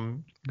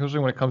 especially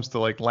when it comes to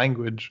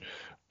language,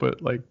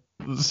 but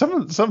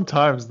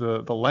sometimes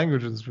the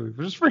language in this movie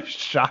was just very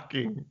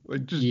shocking,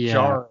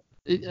 jarring.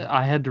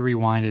 I had to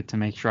rewind it to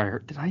make sure I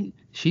heard.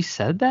 She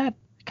said that?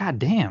 God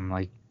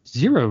damn!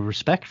 Zero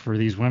respect for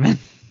these women.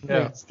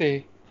 Yeah.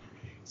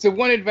 So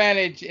one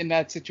advantage in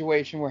that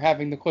situation, we're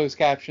having the closed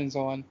captions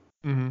on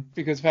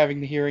because of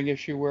having the hearing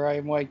issue, where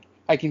I'm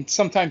I can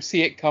sometimes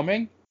see it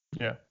coming.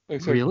 Yeah.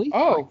 Really?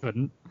 Oh. I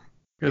couldn't.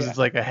 Because it's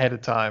ahead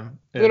of time.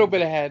 A little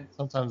bit ahead.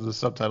 Sometimes the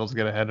subtitles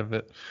get ahead of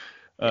it.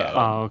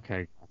 Oh,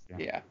 okay.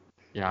 Yeah.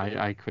 Yeah,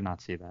 I could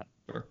not see that.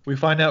 We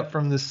find out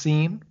from the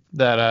scene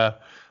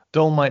that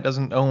Dolomite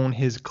doesn't own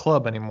his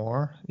club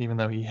anymore, even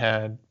though he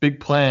had big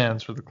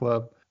plans for the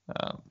club.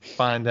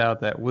 Find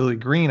out that Willie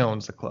Green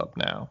owns the club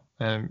now.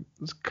 And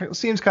it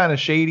seems kind of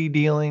shady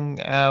dealing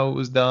how it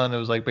was done. It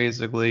was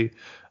basically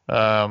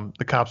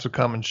the cops would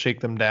come and shake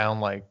them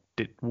down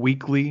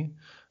weekly.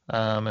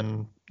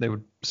 And they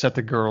would set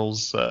the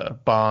girls'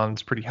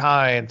 bonds pretty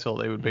high until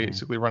they would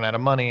basically run out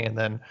of money. And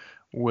then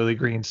Willie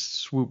Green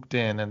swooped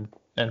in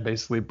and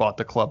basically bought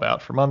the club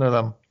out from under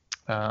them.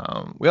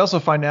 We also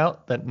find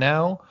out that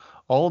now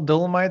all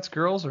Dolomite's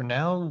girls are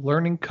now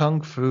learning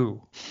kung fu.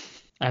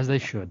 As they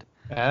should.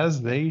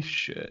 As they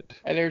should.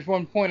 And there's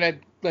one point I'd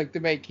like to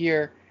make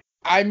here.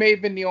 I may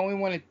have been the only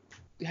one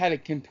that had a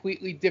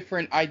completely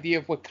different idea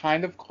of what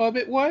kind of club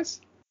it was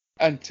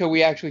until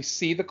we actually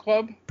see the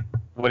club.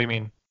 What do you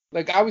mean?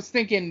 I was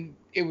thinking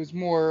it was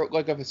more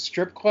of a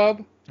strip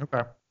club.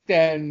 Okay.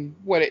 Than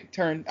what it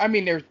turned. I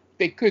mean,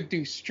 they could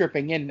do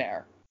stripping in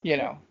there.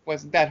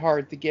 Wasn't that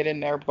hard to get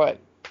in there, but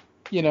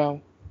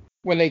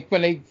when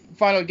they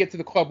finally get to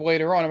the club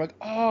later on, I'm like,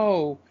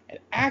 oh, an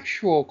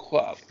actual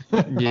club.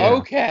 Yeah.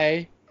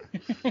 Okay.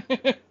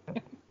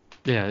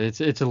 Yeah,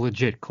 it's a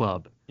legit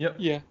club. Yep.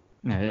 Yeah.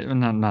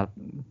 Not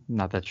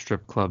that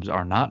strip clubs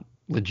are not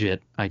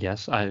legit, I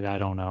guess. I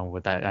don't know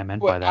what I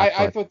meant Well, by that.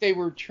 I thought they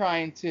were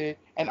trying to,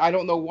 and I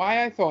don't know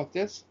why I thought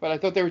this, but I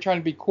thought they were trying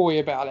to be coy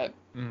about it.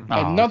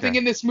 And nothing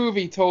in this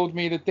movie told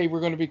me that they were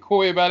going to be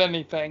coy about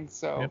anything,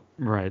 so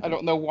right. I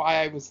don't know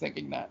why I was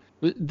thinking that.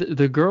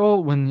 The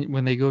girl,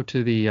 when they go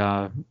to the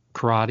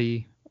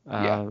karate,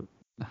 I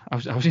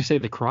was going to say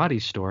the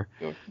karate store.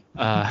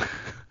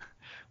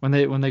 When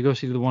they go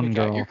see the one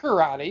girl. Your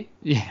karate.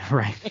 Yeah,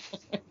 right.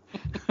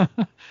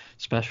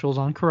 Specials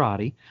on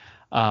karate.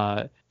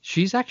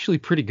 She's actually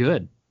pretty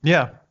good.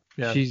 Yeah.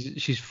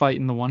 She's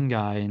fighting the one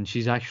guy, and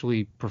she's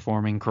actually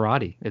performing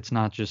karate. It's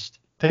not just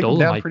take him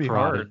down pretty karate.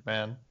 hard,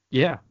 man.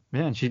 Yeah,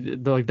 and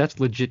that's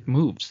legit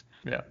moves.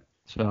 Yeah.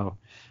 So,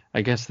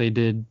 I guess they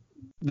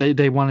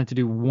wanted to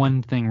do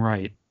one thing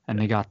right, and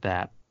they got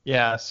that.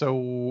 Yeah.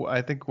 So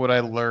I think what I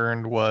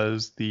learned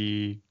was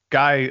the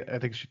guy I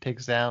think she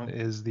takes down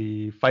is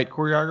the fight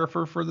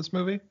choreographer for this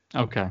movie.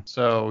 Okay.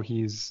 So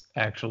he's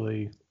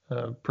actually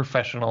a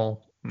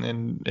professional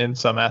in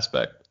some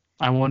aspect.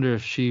 I wonder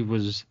if she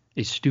was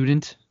a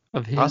student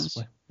of his.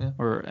 Possibly. Yeah.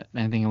 Or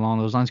anything along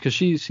those lines, because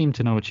she seemed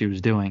to know what she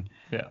was doing.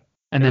 Yeah.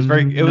 And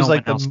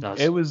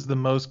it was the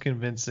most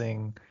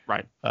convincing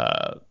right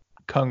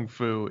kung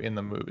fu in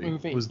the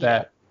movie. Was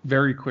that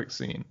very quick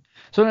scene.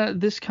 So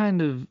this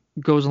kind of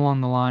goes along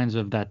the lines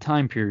of that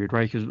time period,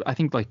 right? Because I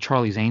think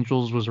Charlie's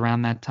Angels was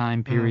around that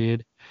time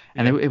period,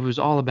 and it was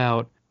all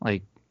about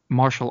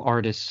martial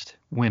artist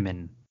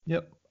women.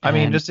 Yep. I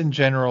mean, just in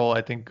general,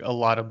 I think a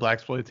lot of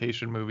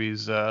blaxploitation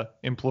movies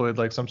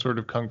employed some sort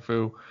of kung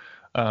fu.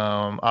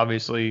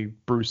 Obviously,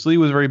 Bruce Lee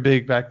was very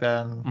big back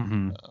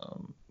then.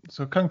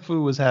 So Kung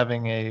Fu was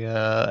having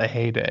a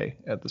heyday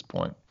at this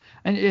point.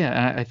 And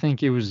yeah, I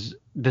think it was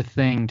the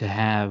thing to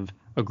have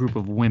a group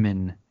of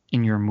women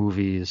in your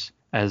movies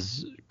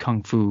as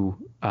kung fu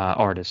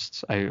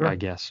artists, I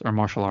guess, or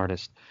martial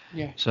artists.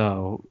 Yeah.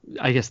 So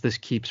I guess this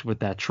keeps with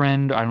that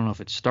trend. I don't know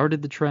if it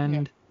started the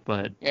trend,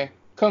 but yeah,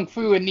 kung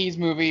fu in these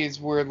movies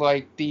were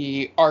like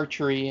the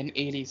archery in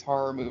 80s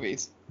horror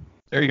movies.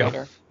 There you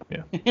Later.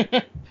 go.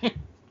 Yeah.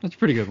 that's a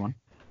pretty good one.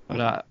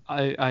 But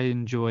I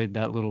enjoyed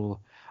that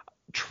little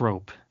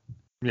trope.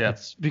 Yeah.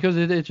 Because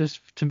it just,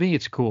 to me,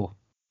 it's cool.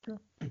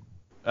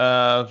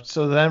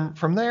 So then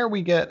from there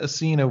we get a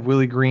scene of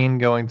Willie Green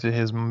going to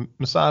his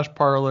massage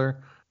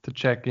parlor to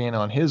check in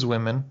on his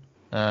women.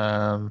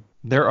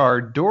 There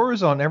are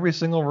doors on every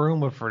single room,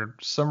 but for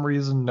some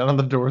reason none of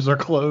the doors are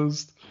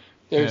closed.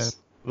 There's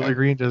Willie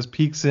Green just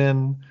peeks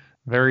in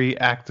very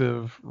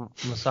active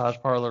massage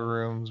parlor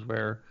rooms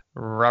where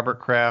Robert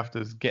Kraft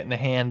is getting a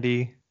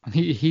handy.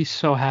 He's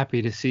so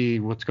happy to see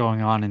what's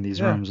going on in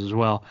these rooms as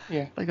well.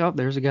 Yeah. Like, oh,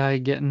 there's a guy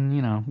getting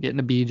a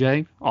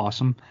BJ.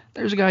 Awesome.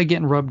 There's a guy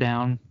getting rubbed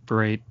down.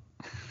 Great.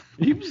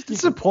 He was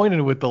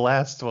disappointed with the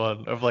last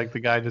one of like the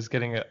guy just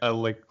getting a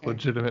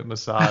legitimate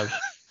massage.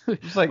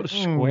 It's like what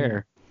a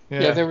square.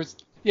 Yeah,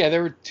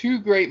 there were two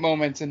great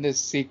moments in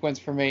this sequence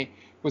for me.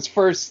 Was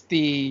first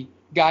the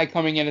guy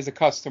coming in as a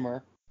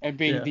customer and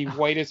being the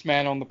whitest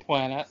man on the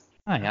planet.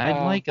 Hi,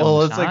 I'd like a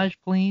massage,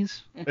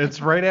 please. It's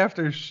right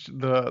after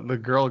the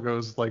girl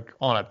goes like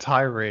on a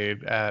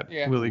tirade at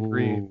Willie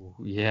Green.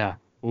 Yeah.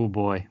 Oh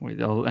boy.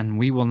 And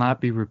we will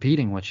not be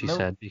repeating what she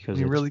said because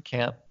we really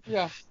can't.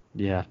 Yeah.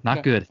 Yeah,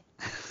 not good.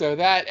 So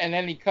that, and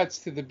then he cuts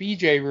to the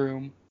BJ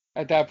room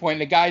at that point.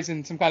 And the guy's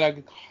in some kind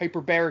of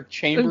hyperbaric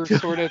chamber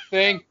sort of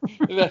thing.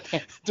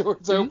 The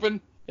door's open.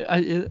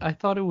 I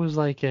thought it was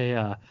like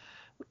a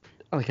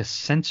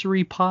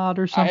sensory pod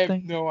or something. I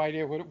have no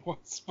idea what it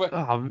was, but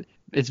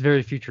it's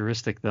very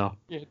futuristic though.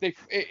 Yeah,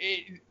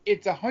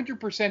 it's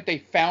 100% they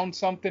found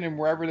something, and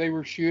wherever they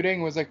were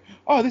shooting was like,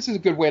 oh, this is a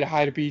good way to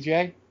hide a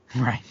BJ.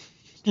 Right.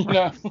 You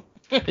know.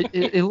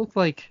 it looked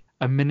like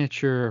a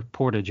miniature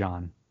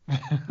porta-john.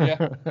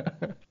 Yeah.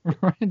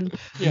 Right.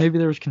 Yeah. Maybe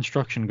there was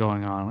construction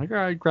going on. Like, all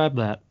right, grab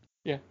that.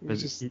 Yeah. It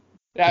was just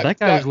that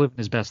guy was living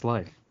his best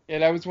life. Yeah,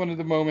 that was one of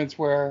the moments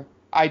where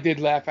I did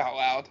laugh out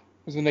loud.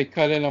 Was when they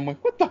cut in. I'm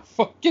like, what the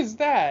fuck is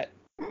that?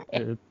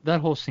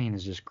 That whole scene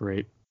is just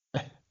great.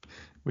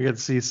 We get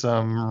to see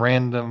some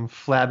random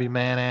flabby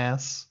man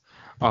ass.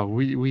 Oh,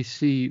 we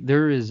see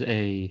there is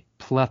a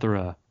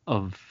plethora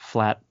of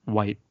flat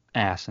white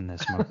ass in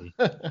this movie.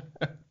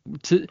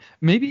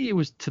 Maybe it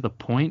was to the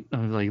point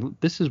of like,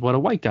 this is what a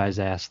white guy's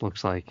ass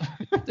looks like.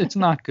 It's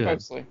not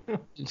good.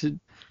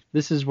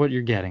 This is what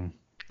you're getting.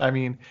 I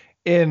mean,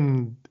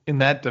 in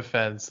that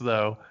defense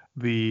though,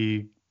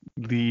 the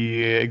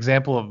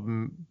example of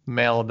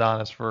male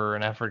Adonis for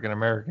an African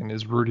American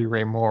is Rudy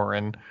Ray Moore,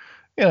 and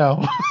you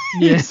know,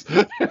 he's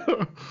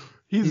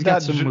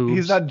not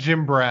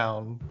Jim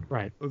Brown.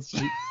 Right.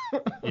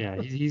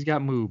 Yeah, he's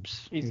got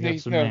moves. He's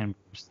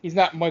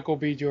not Michael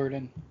B.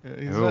 Jordan.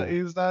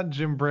 He's not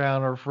Jim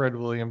Brown or Fred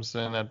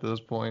Williamson at this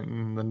point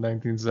in the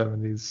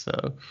 1970s.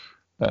 So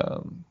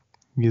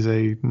he's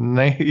a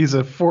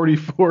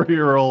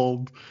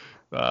 44-year-old,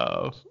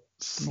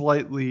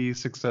 slightly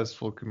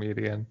successful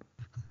comedian.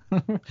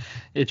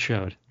 It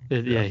showed.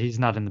 Yeah, he's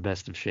not in the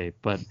best of shape.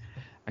 But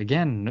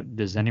again,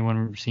 does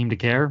anyone seem to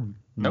care?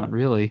 Nope. Not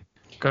really.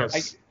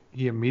 Because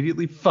he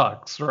immediately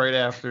fucks right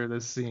after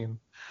this scene.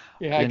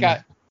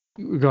 Yeah,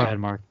 Go ahead,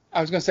 Mark.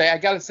 I was going to say, I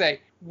got to say,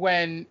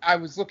 when I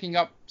was looking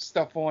up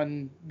stuff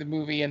on the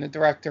movie and the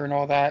director and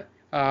all that,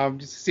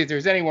 just to see if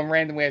there's anyone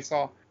randomly I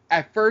saw,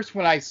 at first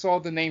when I saw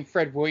the name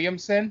Fred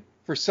Williamson,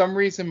 for some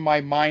reason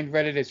my mind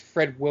read it as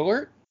Fred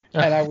Willard,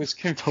 and I was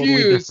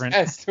confused totally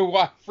as to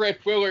why Fred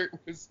Willard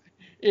was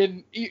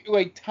in,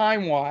 like,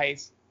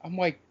 time-wise. I'm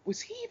like,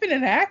 was he even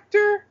an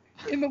actor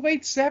in the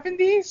late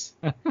 70s?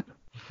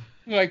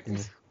 Like,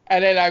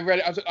 and then I read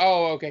it, I was like,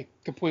 oh, okay,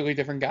 completely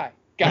different guy.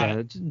 Got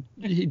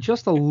it.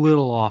 Just a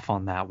little off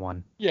on that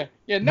one. Yeah,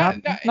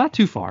 not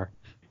too far.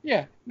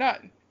 Yeah,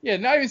 not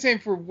even saying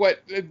for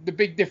what the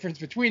big difference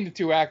between the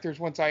two actors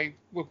once I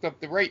looked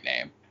up the right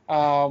name.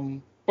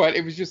 But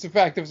it was just the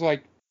fact that it was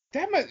like,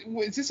 damn it,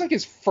 is this like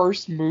his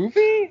first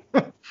movie?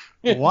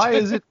 Why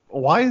is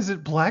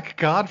it Black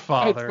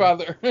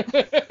Godfather?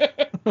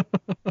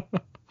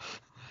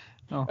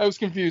 Oh. I was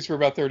confused for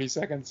about 30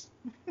 seconds.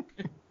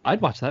 I'd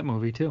watch that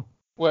movie too.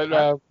 What,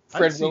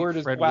 Fred Willard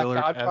as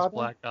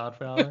Black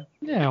Godfather?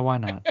 Yeah, why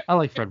not? I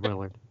like Fred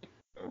Willard.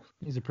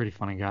 He's a pretty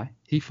funny guy.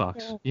 He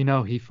fucks. Yeah. You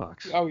know he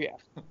fucks. Oh, yeah.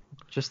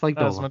 Just like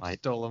Not as Dolomite.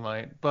 much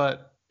Dolomite.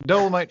 But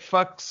Dolomite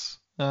fucks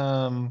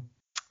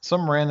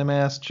some random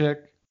ass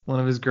chick,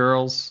 one of his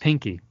girls.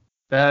 Pinky.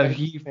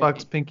 He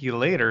fucks Pinky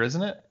later,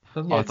 isn't it?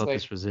 Oh, I thought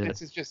this was it.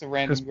 This is just a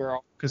random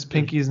girl. Because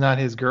Pinky's not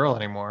his girl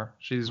anymore.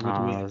 She's with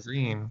Willie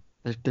Green.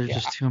 There's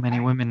just too many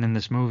women in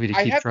this movie to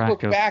keep track of. I have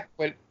to look back,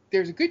 but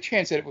there's a good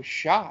chance that it was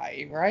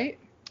Shy, right?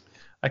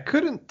 I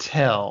couldn't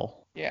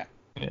tell. Yeah.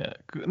 Yeah.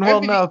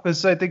 Well, no,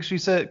 because I think she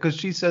says at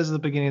the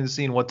beginning of the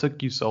scene, "What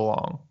took you so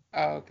long?"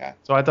 Oh, okay.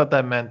 So I thought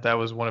that meant that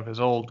was one of his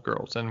old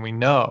girls, and we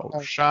know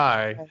Oh,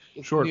 Shy,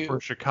 it's short new. for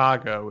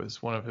Chicago,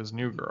 is one of his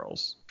new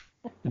girls.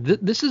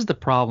 This is the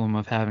problem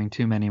of having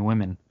too many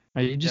women.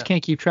 Right? You just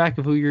can't keep track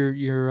of who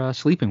you're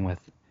sleeping with.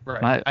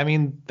 Right. I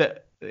mean,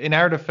 in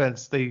our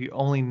defense, they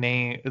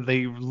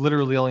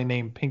literally only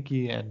name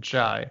Pinky and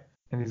Shy,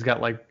 and he's got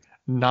like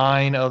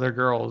 9 other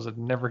girls that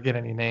never get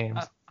any names.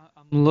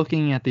 I'm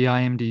looking at the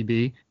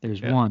IMDb.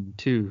 There's 1,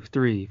 2,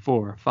 3,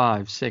 4,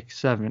 5, 6,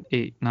 7,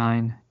 8,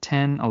 9,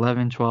 10,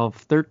 11, 12,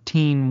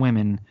 13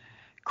 women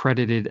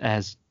credited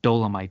as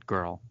Dolomite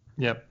Girl.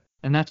 Yep.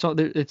 And that's all.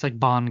 It's like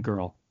Bond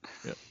Girl.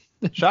 Yep.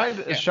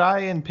 Shy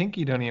and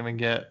Pinky don't even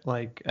get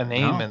like a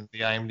name in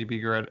the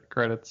IMDb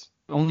credits.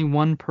 Only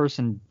one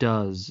person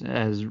does,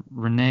 as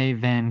Renee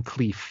Van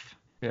Cleef.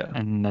 Yeah.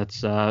 And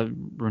that's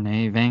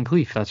Renee Van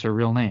Cleef. That's her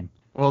real name.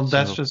 Well,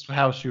 that's just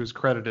how she was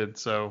credited,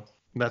 so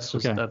that's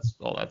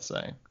all that's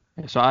saying.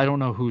 So I don't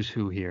know who's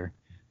who here.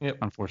 Yep.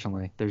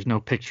 Unfortunately, there's no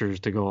pictures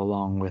to go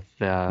along with.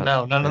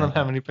 No, none of them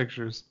have any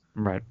pictures.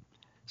 Right.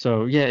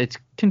 So yeah, it's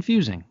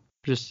confusing.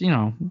 Just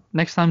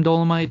next time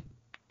Dolomite,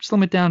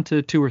 slim it down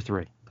to 2 or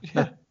 3.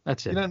 Yeah.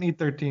 That's it. You don't need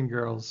 13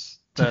 girls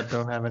that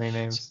don't have any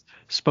names.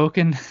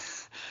 Spoken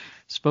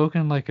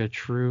like a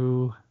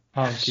true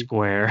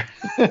square.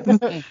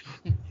 You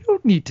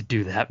don't need to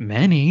do that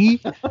many.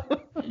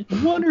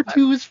 1 or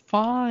 2 is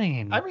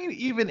fine. I mean,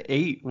 even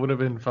 8 would have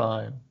been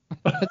fine.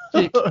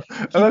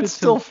 That's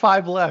still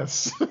 5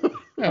 less.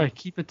 Right,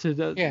 keep it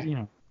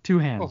to 2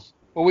 hands.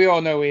 Well, we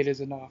all know 8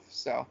 is enough,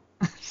 so.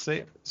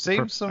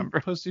 Save some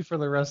pussy for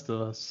the rest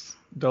of us,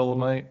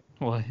 Dolomite.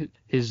 Well,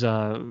 his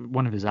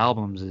one of his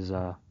albums is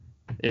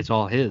it's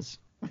all his.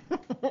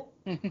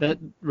 That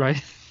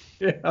right?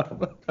 Yeah.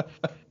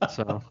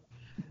 So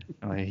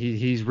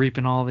he's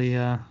reaping all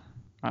the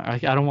I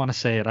don't want to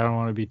say it. I don't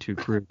want to be too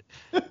crude.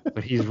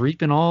 But he's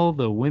reaping all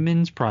the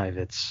women's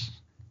privates,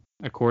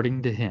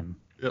 according to him.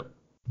 Yep.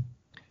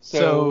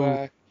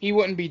 So he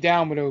wouldn't be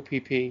down with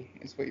OPP,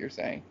 is what you're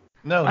saying.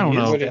 No, I don't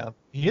know. down.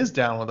 He is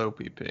down with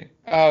OPP.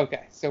 Oh,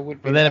 okay. So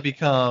but then it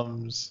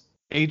becomes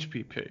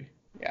HPP.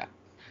 Yeah.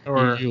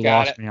 Or you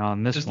lost me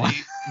on this one.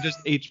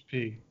 Just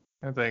HP,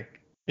 I think.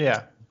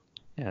 Yeah.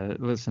 Yeah.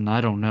 Listen, I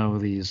don't know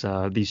these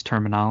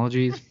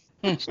terminologies,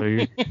 so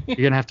you're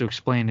gonna have to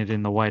explain it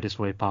in the whitest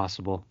way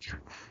possible.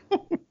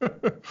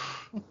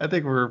 I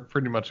think we're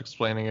pretty much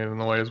explaining it in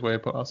the whitest way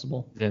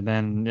possible. And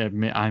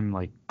then I'm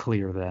like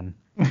clear then.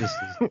 This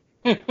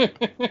is.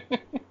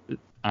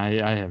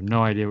 I have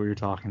no idea what you're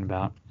talking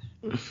about.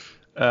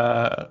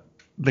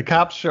 The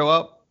cops show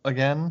up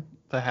again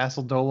to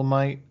hassle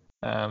Dolomite.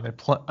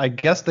 I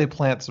guess they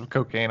plant some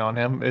cocaine on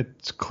him.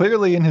 It's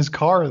clearly in his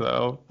car,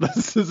 though.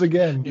 This is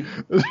again.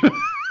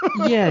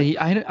 Yeah,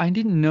 I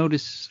didn't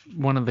notice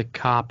one of the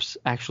cops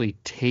actually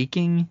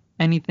taking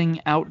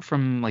anything out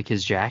from like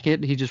his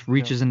jacket. He just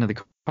reaches into the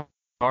car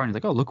and he's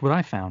like, "Oh, look what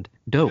I found!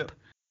 Dope."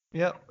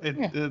 Yeah.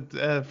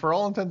 For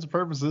all intents and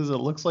purposes, it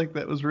looks like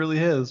that was really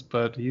his,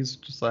 but he's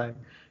just like,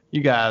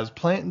 "You guys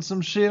planting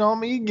some shit on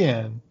me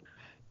again."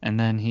 And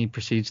then he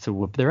proceeds to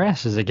whoop their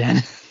asses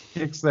again.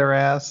 Kicks their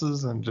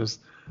asses and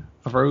just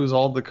throws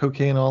all the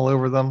cocaine all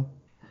over them.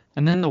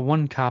 And then the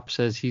one cop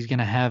says he's going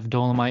to have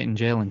Dolomite in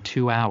jail in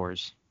 2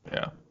 hours.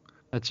 Yeah.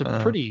 That's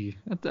pretty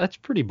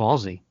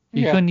ballsy.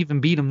 You couldn't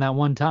even beat him that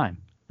one time.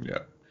 Yeah.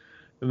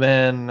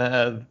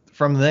 Then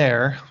from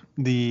there,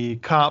 the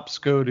cops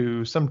go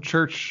to some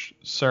church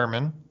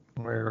sermon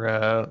where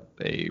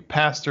a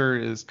pastor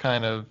is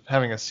kind of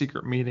having a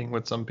secret meeting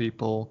with some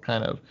people,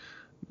 kind of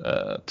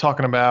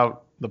talking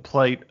about the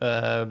plight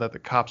that the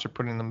cops are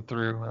putting them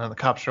through. And then the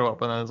cops show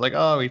up, and then it's like,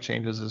 oh, he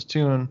changes his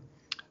tune.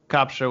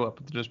 Cops show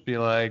up to just be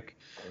like,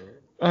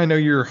 I know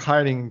you're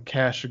hiding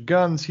cache of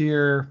guns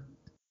here.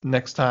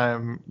 Next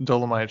time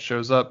Dolomite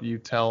shows up, you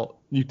tell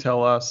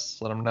us,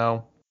 let him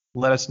know.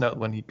 Let us know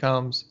when he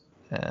comes.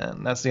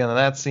 And that's the end of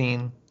that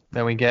scene.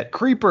 Then we get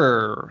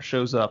Creeper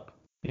shows up.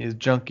 He's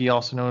Junkie,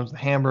 also known as the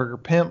Hamburger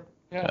Pimp.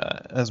 Yeah.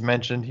 As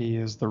mentioned, he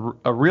is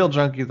a real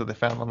junkie that they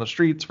found on the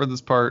streets for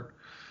this part.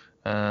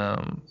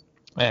 Then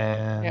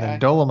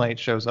Dolomite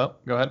shows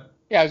up. Go ahead.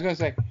 Yeah, I was gonna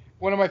say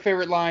one of my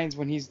favorite lines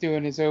when he's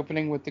doing his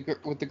opening with the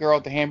girl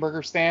at the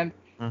hamburger stand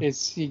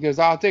is he goes,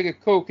 "I'll take a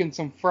Coke and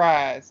some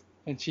fries,"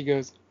 and she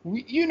goes,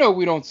 we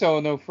don't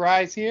sell no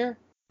fries here,"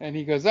 and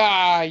he goes,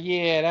 "Ah,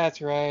 yeah, that's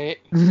right."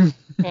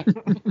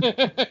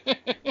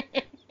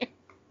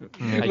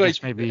 I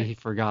guess maybe he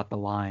forgot the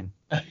line.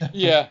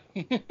 Yeah.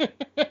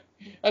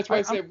 That's why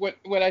I said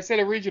when I said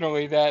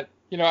originally that,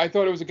 I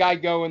thought it was a guy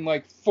going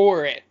like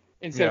for it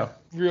instead of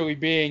really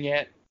being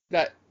it.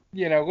 That,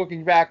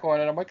 looking back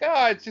on it, I'm like,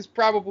 oh, it's just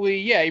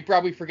probably, he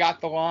probably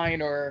forgot the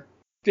line or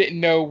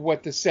didn't know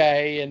what to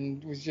say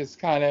and was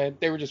just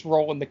they were just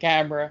rolling the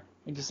camera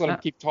and just let him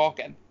keep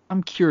talking.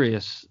 I'm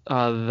curious,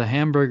 the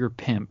Hamburger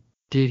Pimp,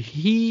 did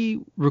he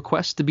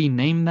request to be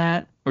named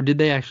that, or did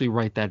they actually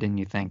write that in,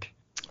 you think?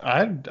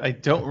 I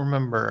don't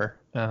remember.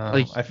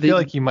 I feel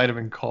like he might have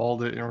been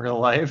called it in real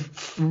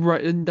life.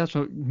 Right, and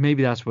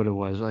maybe that's what it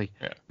was.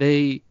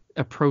 They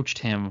approached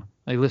him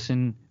Like,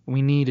 listen,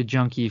 we need a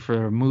junkie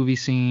for a movie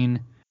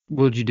scene.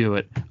 Would you do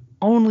it?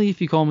 Only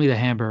if you call me the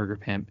hamburger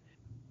pimp.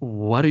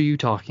 What are you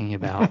talking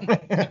about?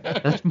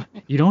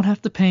 You don't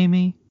have to pay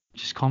me.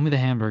 Just call me the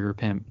hamburger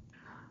pimp.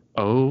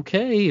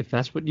 Okay, if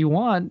that's what you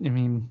want. I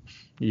mean,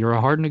 you're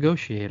a hard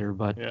negotiator,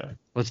 but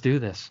let's do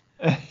this.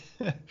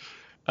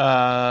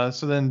 So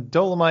then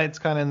Dolomite's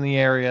kind of in the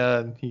area,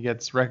 and he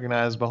gets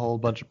recognized by a whole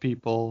bunch of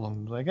people,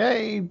 and like,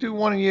 hey, do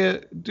one of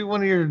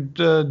your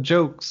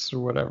jokes or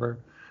whatever.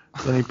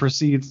 Then he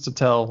proceeds to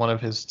tell one of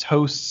his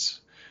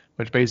toasts,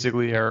 which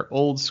basically are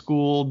old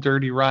school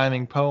dirty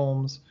rhyming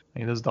poems.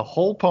 And he does the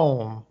whole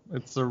poem.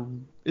 It's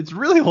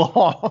really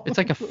long. It's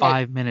like a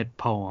 5-minute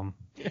poem.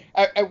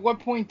 At what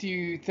point do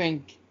you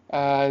think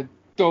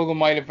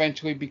Dolomite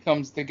eventually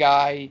becomes the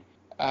guy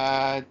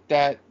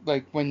that,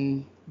 like,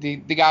 when the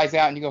guy's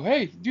out and you go,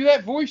 hey, do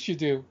that voice you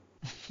do.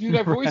 Do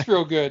that voice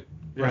real good.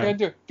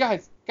 Right.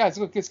 Guys,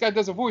 look, this guy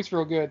does a voice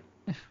real good.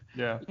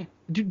 Yeah.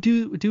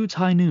 Dude's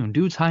high noon.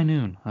 Dude's high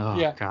noon. Oh,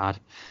 Yeah. God.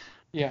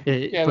 Yeah,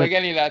 But like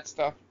any of that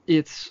stuff.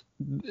 It's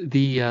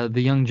the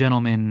young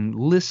gentlemen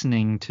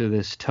listening to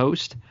this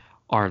toast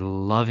are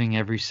loving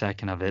every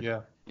second of it.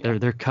 Yeah.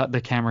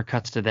 The camera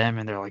cuts to them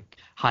and they're like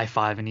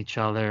high-fiving each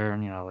other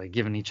and, like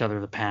giving each other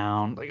the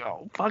pound. Like,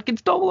 oh, fuck,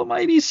 it's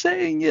Dolomite. He's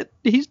saying it.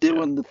 He's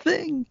doing the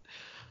thing.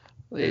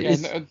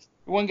 And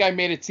one guy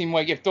made it seem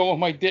like if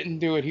Dolomite didn't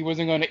do it, he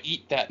wasn't going to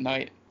eat that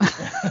night.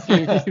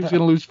 He was going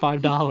to lose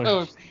 $5.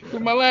 Oh,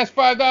 with my last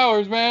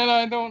 $5, man,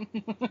 I don't.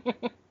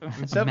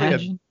 It's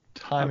definitely a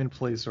time and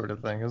place sort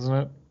of thing, isn't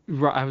it?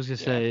 Right, I was going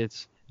to say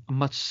it's a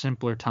much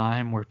simpler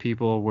time where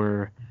people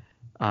were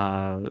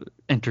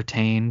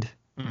entertained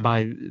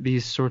by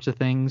these sorts of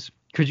things.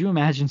 Could you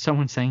imagine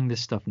someone saying this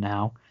stuff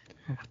now?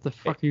 What the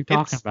fuck are you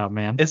talking about,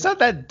 man? It's not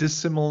that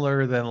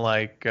dissimilar than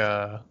like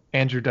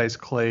Andrew Dice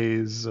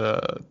Clay's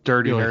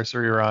dirty Really?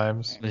 nursery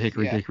rhymes. The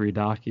Hickory Dickory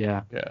Dock,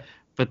 yeah. Yeah.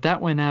 But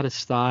that went out of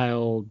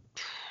style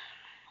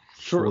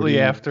Shortly 40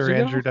 after years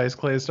ago? Andrew Dice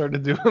Clay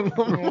started doing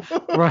them.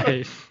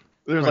 Right.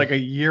 There was like a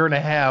year and a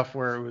half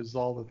where it was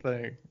all the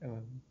thing. And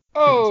then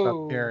people Oh.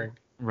 stopped caring.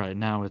 Right,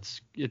 now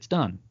it's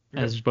done,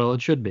 as well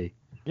it should be.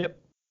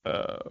 Yep.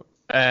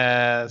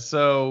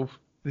 So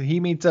he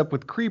meets up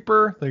with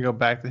Creeper. They go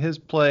back to his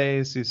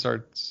place. He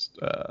starts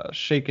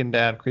shaking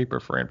down Creeper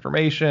for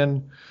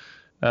information.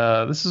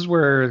 This is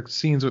where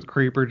scenes with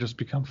Creeper just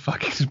become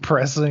fucking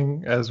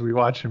depressing as we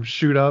watch him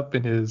shoot up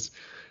in his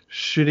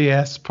shitty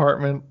ass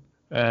apartment.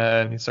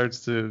 And he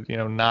starts to,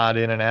 nod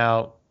in and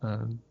out.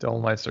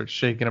 Dolomite starts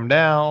shaking him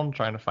down,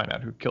 trying to find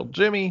out who killed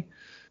Jimmy.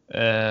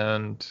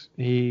 And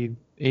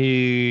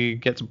he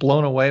gets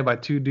blown away by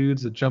two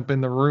dudes that jump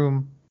in the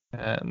room.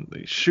 And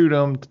they shoot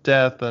him to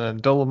death. And then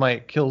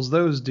Dolomite kills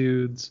those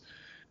dudes.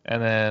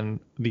 And then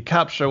the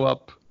cops show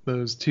up,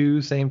 those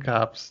two same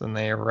cops, and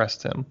they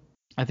arrest him.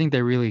 I think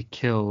they really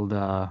killed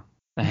the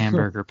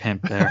hamburger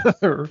pimp there.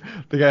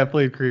 The guy who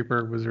played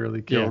Creeper was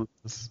really killed.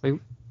 Like,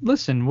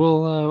 listen,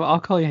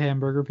 I'll call you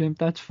hamburger pimp.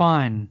 That's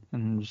fine.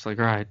 And I'm just like,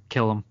 all right,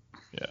 kill him.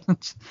 Yeah.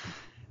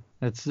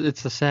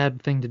 It's a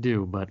sad thing to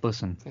do, but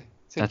listen,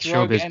 It's a that's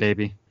drug showbiz, and-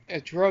 baby. A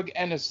drug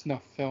and a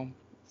snuff film.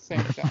 Same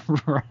time.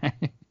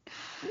 Right.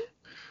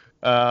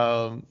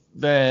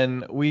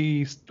 Then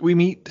we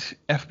meet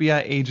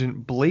FBI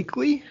agent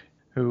Blakely,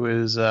 who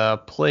is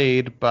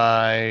played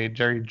by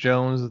Jerry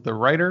Jones, the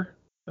writer.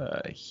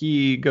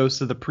 He goes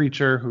to the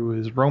preacher who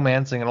is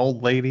romancing an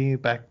old lady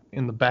back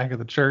in the back of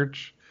the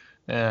church.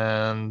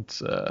 And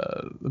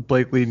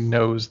Blakely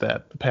knows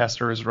that the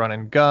pastor is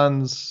running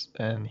guns,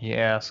 and he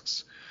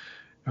asks,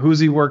 who's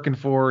he working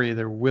for,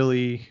 either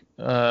Willie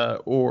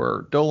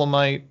or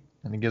Dolomite?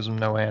 And he gives him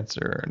no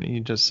answer. And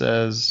he just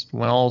says,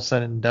 when all's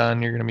said and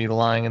done, you're going to be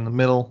lying in the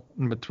middle,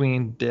 in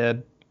between,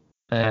 dead.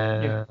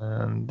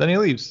 And then he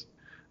leaves.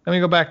 Then we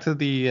go back to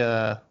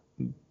the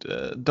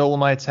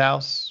Dolomite's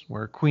house,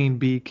 where Queen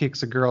Bee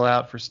kicks a girl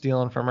out for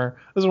stealing from her.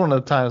 This is one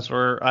of the times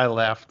where I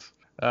laughed.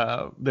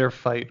 Their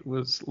fight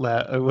was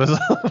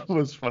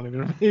was funny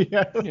to me.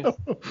 I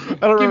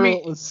don't remember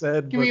what was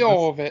said. Give me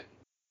all of it.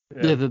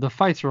 Yeah, the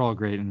fights are all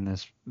great in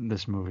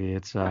this movie.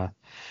 It's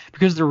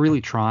because they're really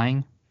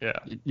trying. Yeah.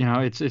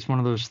 It's one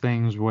of those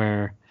things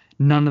where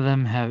none of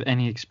them have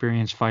any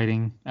experience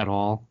fighting at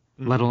all,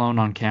 let alone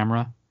on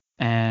camera.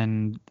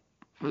 And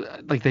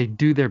like they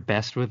do their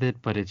best with it,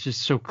 but it's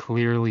just so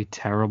clearly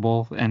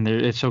terrible, and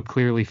it's so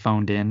clearly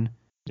phoned in.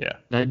 Yeah.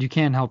 That you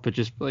can't help but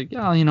just be like,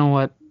 oh, you know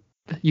what?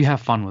 You have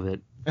fun with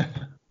it.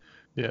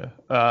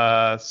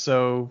 Yeah.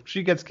 So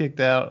she gets kicked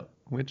out,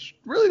 which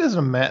really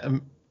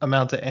doesn't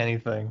amount to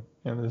anything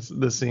in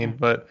this scene.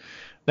 But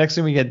next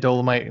thing we get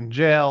Dolomite in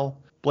jail.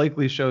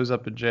 Blakely shows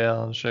up at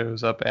jail and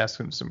shows up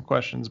asking some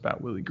questions about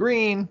Willie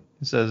Green.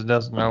 He says he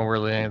doesn't know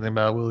really anything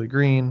about Willie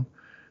Green.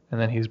 And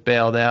then he's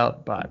bailed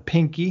out by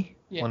Pinky,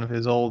 one of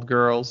his old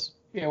girls.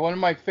 Yeah, one of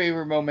my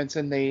favorite moments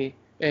in the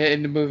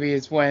movie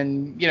is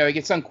when, he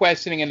gets done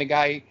questioning and the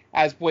guy,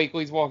 as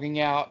Blakely's walking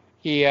out,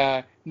 he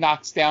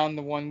knocks down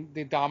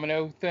the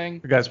domino thing.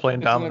 The guy's playing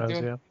That's what I'm dominoes,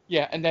 doing. yeah.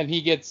 Yeah, and then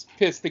he gets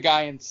pissed, the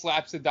guy, and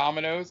slaps the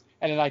dominoes,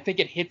 and then I think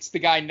it hits the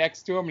guy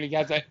next to him, and he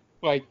has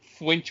like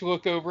flinch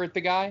look over at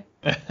the guy.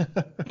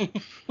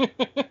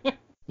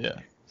 Yeah.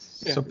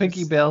 So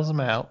Pinky bails him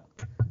out,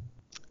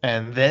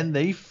 and then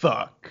they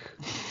fuck.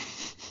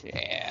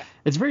 Yeah.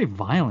 It's very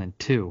violent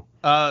too.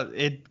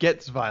 It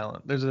gets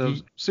violent. There's a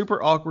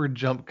super awkward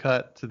jump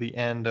cut to the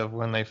end of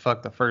when they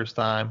fuck the first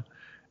time,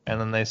 and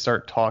then they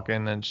start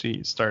talking, and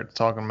she starts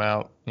talking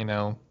about,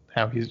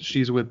 how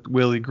she's with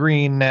Willie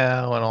Green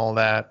now and all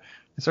that.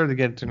 They started to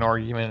get into an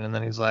argument, and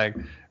then he's like,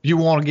 "If you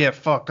want to get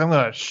fucked, I'm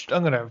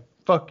gonna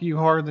fuck you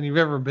harder than you've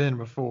ever been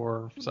before,"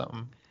 or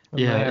something. And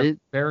Yeah, they have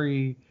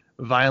very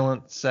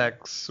violent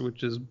sex,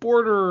 which is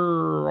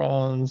border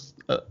on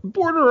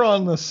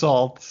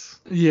assault.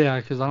 Yeah,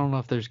 because I don't know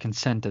if there's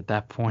consent at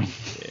that point.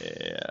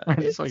 Yeah,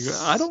 It's like,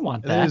 I don't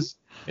want that.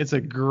 It's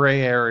a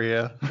gray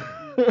area.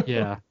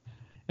 Yeah.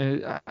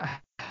 I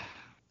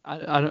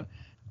don't.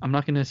 I'm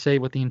not gonna say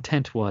what the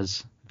intent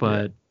was,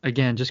 but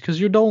again, just because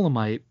you're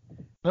Dolomite,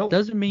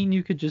 doesn't mean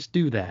you could just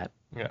do that.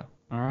 Yeah.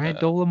 All right,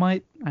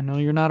 Dolomite. I know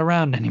you're not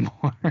around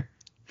anymore.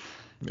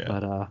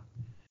 Yeah.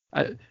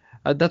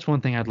 But that's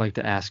one thing I'd like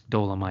to ask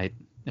Dolomite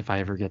if I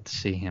ever get to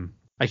see him.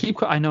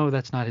 I know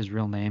that's not his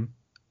real name,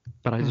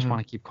 but I just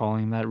want to keep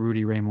calling him that,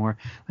 Rudy Ray Moore.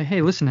 Like,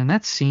 hey, listen, in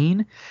that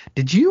scene,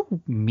 did you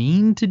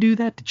mean to do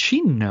that? Did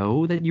she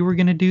know that you were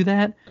gonna do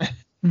that?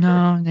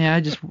 No,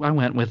 yeah, I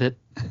went with it.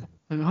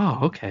 Like,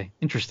 oh, okay,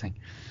 interesting.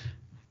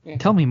 Yeah.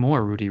 Tell me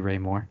more, Rudy Ray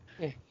Moore.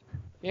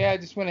 Yeah, I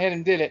just went ahead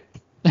and did it.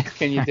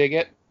 Can you dig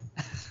it?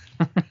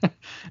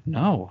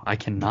 No, I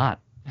cannot.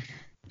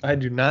 I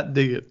do not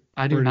dig it.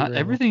 I do not.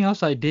 Everything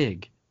else I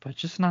dig, but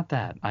just not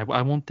that. I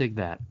won't dig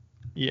that.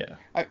 Yeah.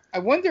 I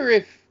wonder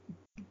if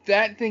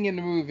that thing in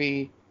the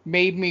movie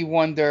made me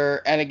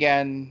wonder, and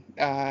again,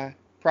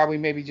 probably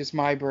maybe just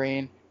my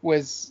brain,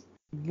 was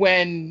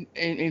when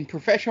in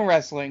professional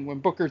wrestling, when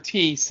Booker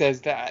T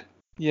says that,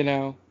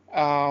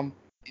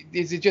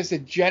 is it just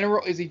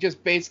is he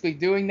just basically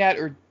doing that,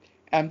 or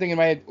I'm thinking in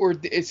my head, or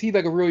is he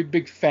like a really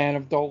big fan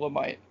of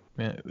Dolomite?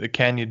 Yeah, the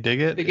Can You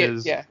Dig It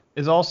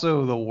is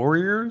also the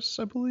Warriors,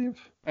 I believe.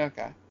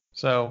 Okay.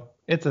 So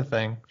it's a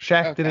thing.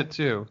 Shaq did it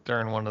too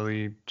during one of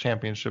the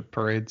championship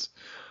parades.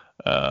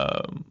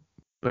 But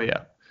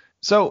yeah.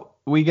 So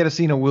we get a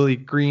scene of Willie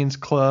Green's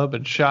club,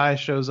 and Shy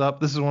shows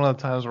up. This is one of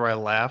the times where I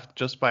laughed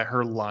just by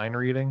her line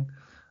reading,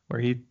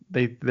 where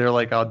they're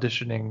like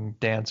auditioning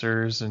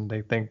dancers, and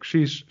they think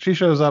she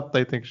shows up.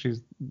 They think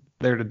she's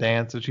there to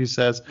dance, and she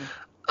says,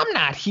 "I'm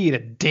not here to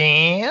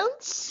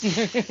dance.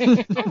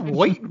 I'm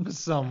waiting for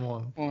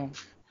someone."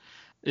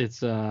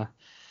 It's man,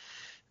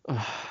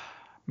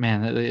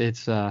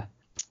 it's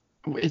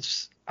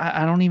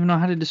I don't even know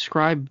how to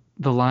describe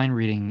the line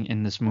reading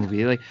in this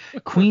movie. Like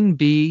Queen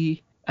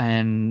Bee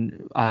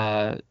and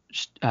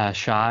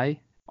Shy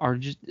are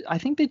just, I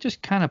think they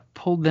just kind of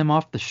pulled them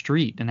off the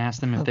street and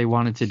asked them if they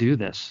wanted to do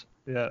this.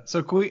 Yeah.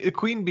 So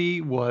Queen Bee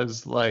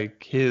was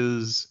like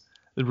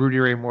Rudy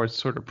Ray Moore's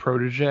sort of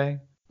protege.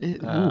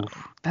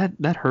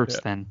 That hurts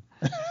then.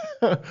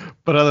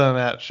 But other than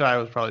that, Shy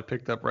was probably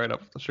picked up right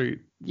up the street.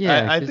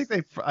 Yeah,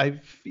 I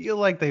feel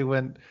like they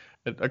went,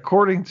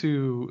 according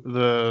to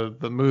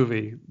the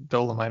movie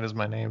Dolomite Is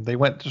My Name, they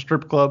went to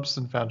strip clubs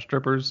and found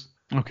strippers.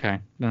 Okay,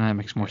 then that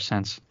makes more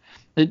sense.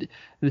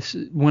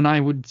 When I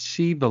would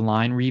see the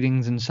line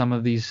readings in some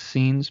of these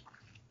scenes,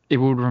 it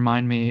would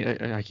remind me.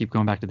 I keep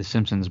going back to The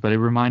Simpsons, but it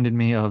reminded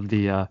me of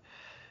the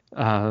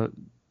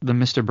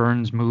Mr.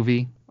 Burns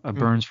movie,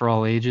 Burns for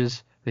All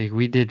Ages.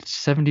 We did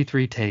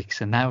 73 takes,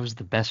 and that was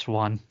the best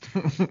one.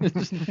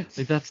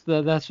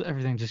 That's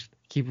everything. Just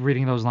keep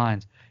reading those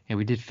lines. Yeah,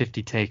 we did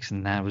 50 takes,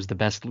 and that was the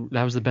best.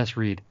 That was the best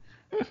read.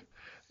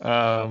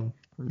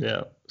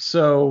 Yeah.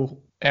 So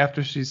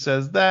after she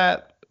says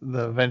that,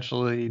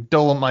 eventually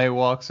Dolomite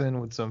walks in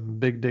with some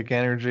big dick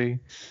energy,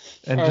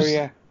 and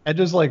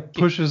just like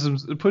pushes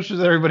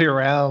everybody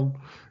around,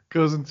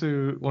 goes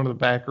into one of the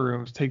back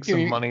rooms, takes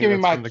some money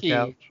that's from the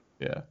couch.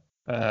 Yeah.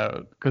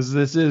 Because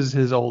this is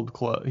his old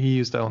club. He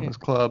used to own this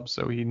club,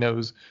 so he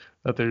knows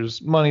that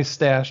there's money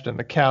stashed in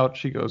the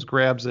couch. He goes,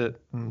 grabs it,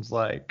 and is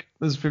like,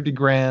 "This is 50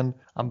 grand.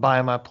 I'm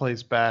buying my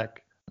place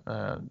back.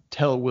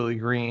 Tell Willie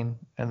Green."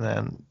 And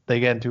then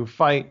they get into a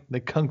fight. They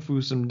kung fu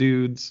some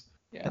dudes,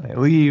 and they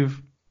leave.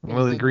 And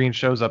Willie Green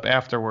shows up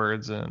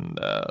afterwards, and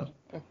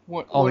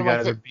all the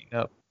guys are beaten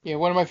up. Yeah,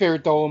 one of my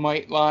favorite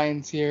Dolomite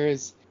lines here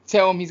is,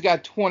 "Tell him he's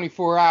got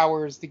 24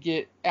 hours to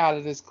get out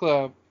of this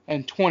club,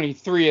 and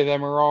 23 of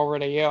them are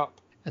already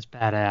up." That's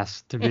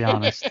badass, to be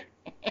honest.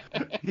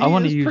 I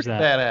want to use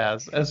that.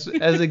 Badass.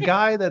 As a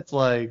guy that's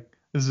like,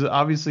 this is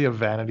obviously a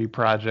vanity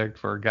project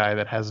for a guy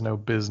that has no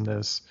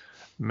business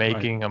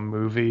making a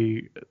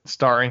movie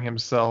starring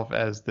himself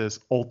as this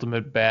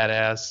ultimate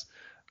badass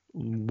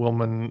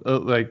woman,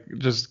 like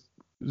just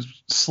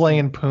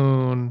slaying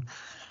poon,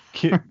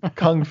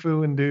 kung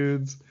fu and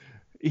dudes.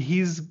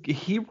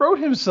 He wrote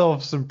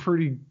himself some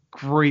pretty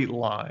great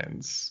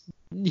lines.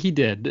 He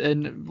did,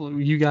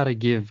 and you got to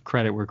give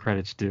credit where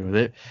credit's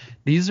due.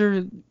 These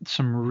are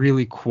some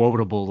really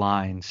quotable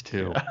lines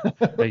too.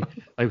 like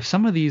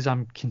some of these,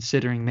 I'm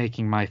considering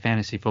making my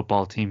fantasy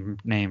football team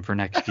name for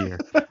next year.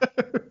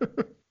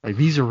 Like,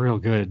 these are real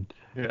good.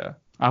 Yeah.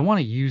 I want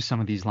to use some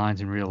of these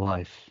lines in real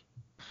life.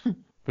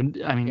 But,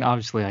 I mean,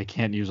 obviously I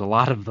can't use a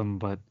lot of them,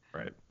 but...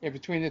 Right. Yeah,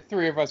 between the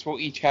three of us, we'll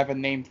each have a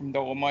name from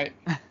Dolomite.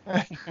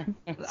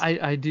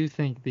 I do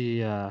think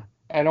the...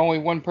 And only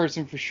one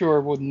person for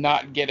sure will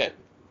not get it.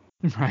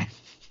 Right.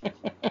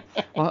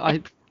 Well,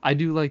 I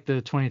do like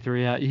the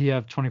 23. You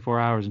have 24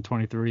 hours and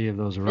 23 of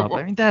those are up.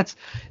 I mean, that's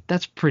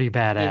pretty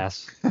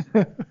badass.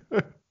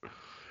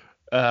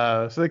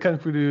 So they kung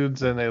fu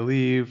dudes and they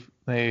leave.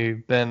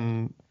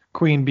 Then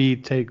Queen Bee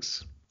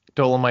takes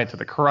Dolomite to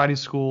the karate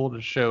school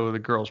to show the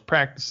girls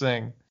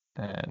practicing,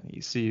 and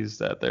he sees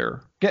that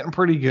they're getting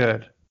pretty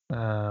good.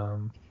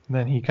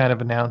 Then he kind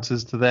of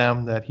announces to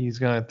them that he's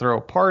going to throw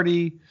a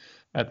party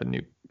at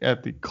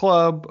the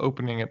club,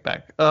 opening it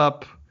back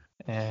up,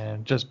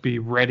 and just be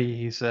ready,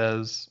 he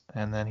says.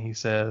 And then he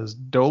says,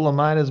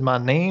 Dolomite is my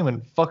name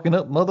and fucking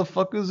up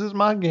motherfuckers is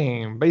my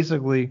game.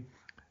 Basically,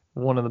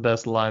 one of the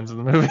best lines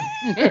in the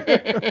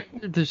movie.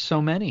 There's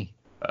so many.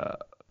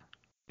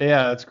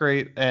 Yeah, that's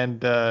great.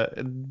 And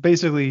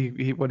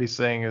basically, what he's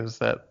saying is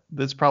that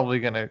it's probably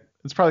gonna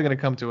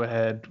come to a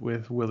head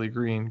with Willie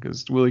Green,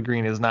 because Willie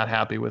Green is not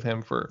happy with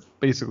him for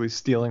basically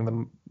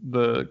stealing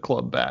the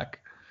club back.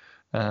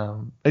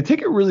 They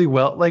take it really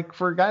well. Like,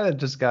 for a guy that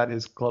just got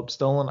his club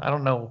stolen, I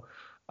don't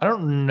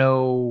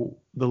know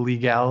the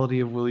legality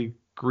of Willie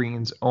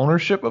Green's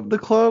ownership of the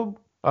club.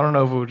 I don't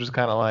know if it was just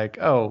kind of like,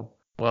 oh,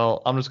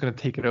 well, I'm just going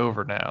to take it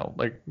over now.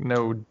 Like,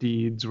 no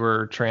deeds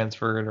were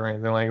transferred or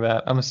anything like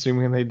that. I'm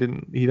assuming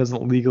he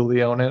doesn't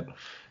legally own it.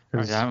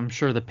 I'm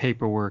sure the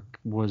paperwork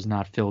was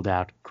not filled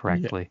out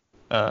correctly.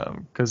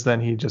 Because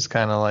then he just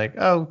kind of like,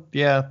 oh,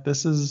 yeah,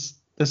 this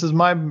is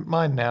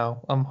mine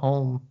now. I'm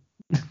home.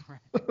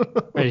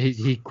 Right,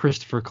 he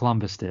Christopher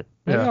Columbused it.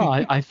 Yeah. No,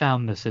 I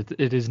found this.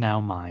 It is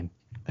now mine.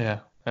 Yeah.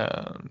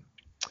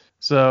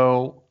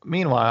 So,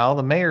 meanwhile,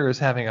 the mayor is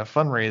having a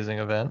fundraising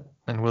event,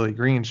 and Willie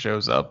Green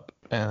shows up,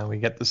 and we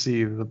get to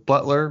see the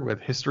butler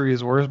with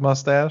History's worst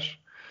mustache.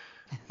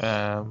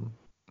 And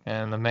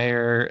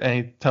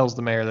he tells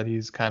the mayor that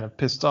he's kind of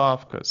pissed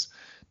off because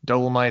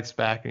Dolomite's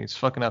back and he's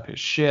fucking up his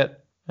shit.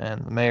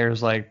 And the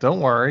mayor's like, don't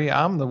worry,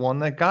 I'm the one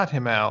that got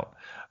him out.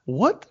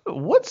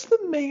 What's the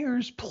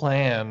mayor's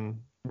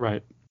plan?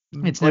 Right.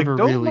 It's Like, never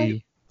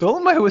really...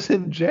 Dolomite was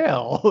in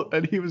jail,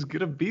 and he was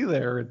gonna be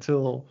there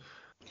until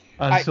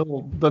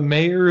the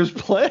mayor's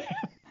plan.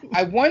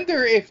 I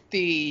wonder if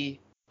it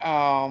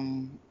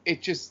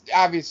just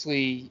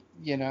obviously,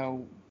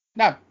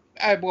 not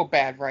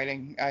bad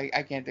writing.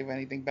 I can't think of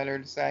anything better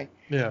to say.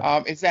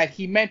 Yeah. Is that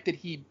he meant that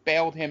he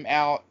bailed him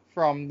out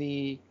from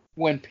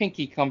when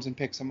Pinky comes and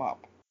picks him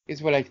up,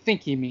 is what I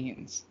think he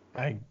means.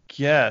 I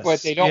guess.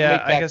 But they don't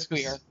make that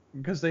clear.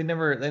 Because they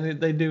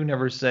do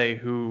never say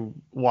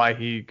why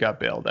he got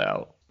bailed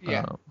out.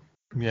 Yeah.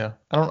 Yeah.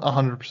 I don't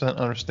 100%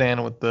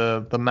 understand what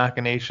the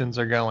machinations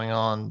are going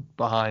on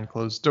behind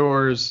closed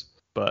doors,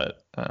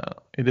 but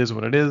it is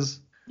what it is.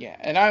 Yeah,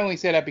 and I only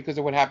say that because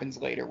of what happens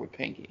later with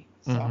Pinky.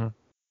 So. Mm-hmm.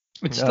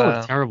 It's still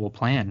a terrible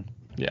plan.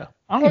 Yeah.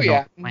 I don't know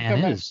what the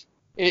plan is.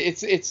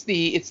 It's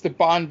the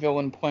Bond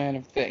villain plan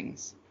of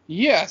things.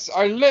 Yes,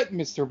 I let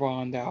Mr.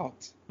 Bond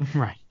out.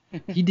 Right.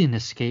 He didn't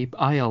escape.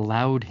 I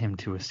allowed him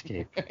to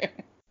escape.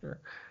 Sure.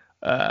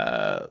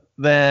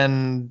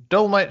 Then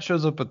Dolomite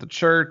shows up at the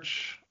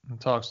church and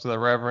talks to the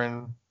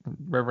Reverend. The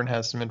Reverend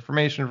has some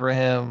information for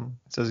him.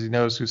 It says he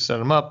knows who set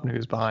him up and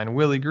who's behind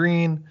Willie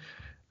Green.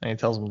 And he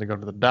tells him to go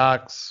to the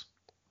docks.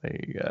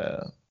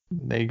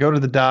 They go to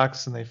the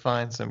docks and they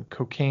find some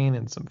cocaine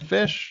and some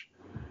fish,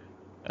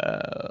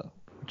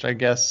 which I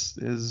guess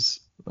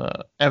is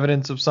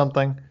evidence of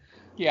something.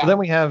 Yeah. But then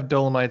we have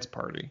Dolomite's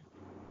party.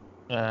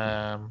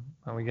 And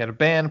we get a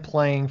band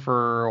playing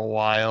for a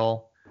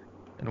while,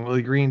 and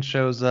Willie Green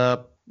shows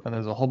up, and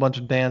there's a whole bunch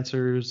of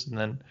dancers, and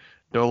then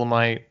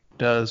Dolomite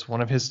does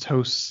one of his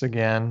toasts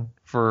again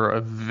for a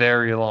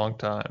very long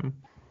time.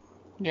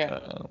 Yeah.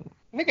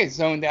 I think I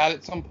zoned out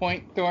at some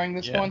point during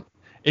this one.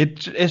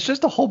 It's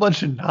just a whole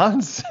bunch of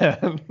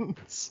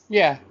nonsense.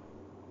 Yeah.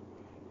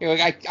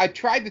 I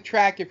tried to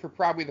track it for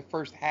probably the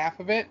first half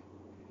of it,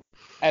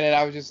 and then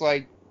I was just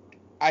like,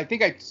 I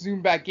think I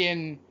zoomed back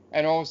in,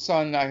 and all of a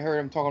sudden I heard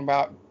him talking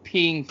about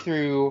peeing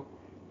through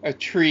a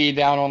tree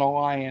down on a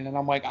lion, and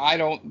I'm like, I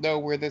don't know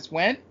where this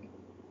went.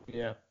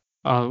 Yeah.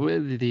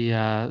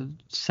 The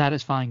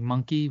satisfying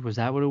monkey, was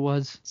that what it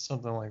was?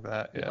 Something like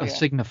that, yeah. A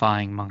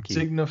signifying monkey.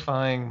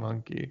 Signifying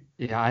monkey.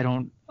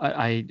 Yeah,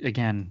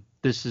 again,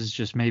 this is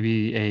just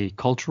maybe a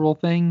cultural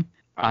thing.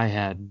 I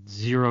had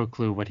zero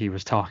clue what he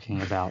was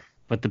talking about,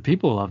 but the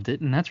people loved it,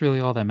 and that's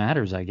really all that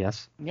matters, I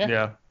guess.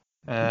 Yeah.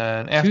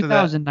 And after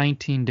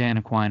 2019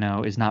 Dan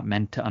Aquino is not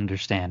meant to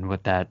understand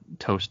what that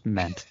toast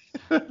meant.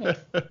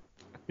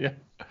 Yeah.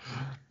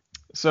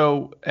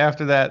 So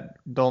after that,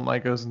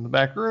 Dolomite goes in the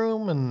back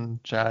room,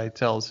 and Jai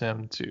tells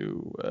him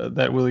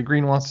that Willie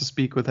Green wants to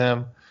speak with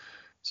him.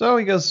 So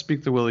he goes to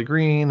speak to Willie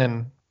Green,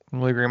 and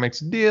Willie Green makes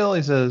a deal.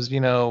 He says,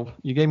 you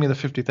gave me the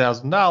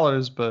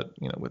 $50,000, but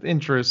with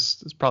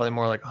interest, it's probably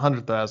more like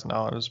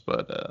 $100,000.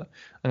 But I'm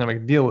gonna make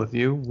a deal with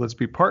you. Let's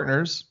be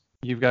partners.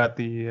 You've got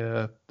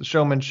the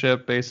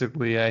showmanship.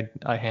 Basically,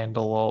 I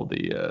handle all the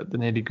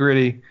nitty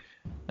gritty,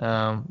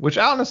 which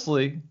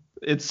honestly,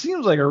 it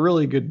seems like a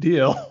really good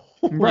deal.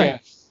 Right.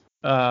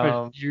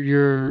 Um,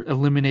 You're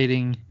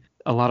eliminating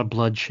a lot of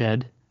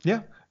bloodshed.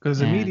 yeah,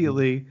 because And-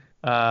 immediately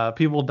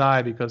people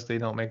die because they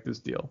don't make this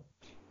deal.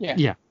 Yeah.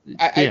 Yeah.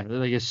 I-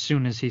 Like as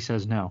soon as he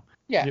says no.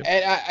 Yeah, Yep.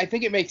 and I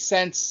think it makes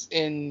sense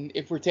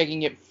if we're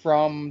taking it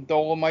from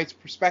Dolomite's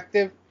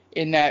perspective,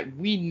 in that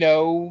we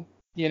know,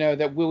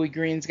 that Willie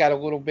Green's got a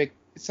little bit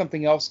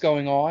something else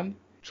going on.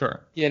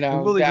 Sure.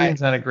 And Willie that,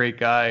 Green's not a great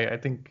guy. I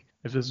think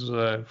if this was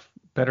a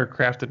better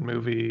crafted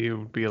movie, it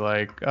would be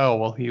like, oh,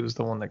 well, he was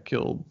the one that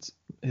killed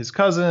his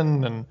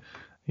cousin, and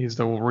he's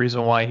the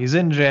reason why he's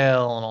in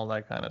jail, and all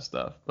that kind of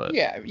stuff. But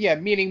yeah,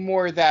 meaning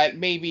more that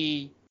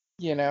maybe,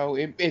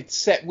 it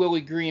set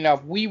Willie Green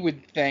up, we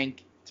would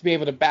think, to be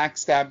able to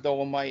backstab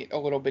Dolomite a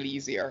little bit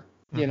easier,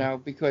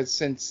 because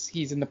since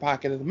he's in the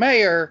pocket of the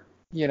mayor,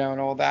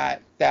 and all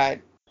that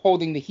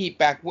holding the heat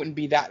back wouldn't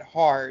be that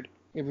hard.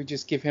 It would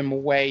just give him a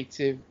way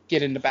to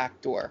get in the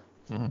back door.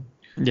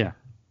 Mm-hmm. Yeah.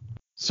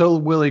 So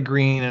Willie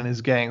Green and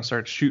his gang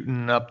start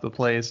shooting up the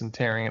place and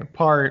tearing it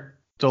apart.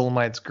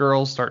 Dolomite's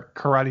girls start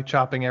karate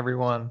chopping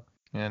everyone,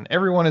 and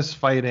everyone is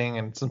fighting,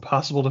 and it's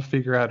impossible to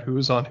figure out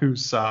who's on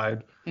whose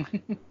side.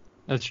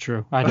 That's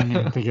true. I didn't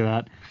even think of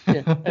that.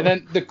 Yeah. And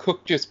then the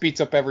cook just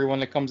beats up everyone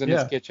that comes in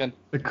his kitchen.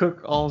 The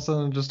cook all of a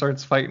sudden just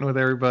starts fighting with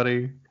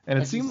everybody, and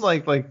it seemed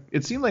like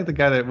the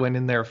guy that went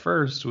in there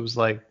first was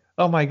like,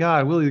 "Oh my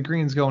God, Willie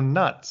Green's going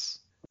nuts,"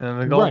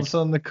 and then all of a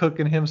sudden the cook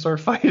and him start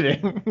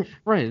fighting.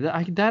 Right.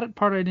 That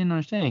part I didn't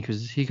understand,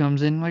 because he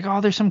comes in like, "Oh,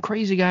 there's some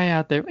crazy guy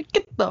out there. Like,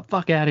 get the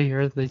fuck out of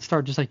here!" They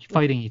start just like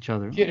fighting each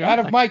other. Get out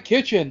of my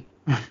kitchen.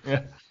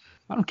 Yeah.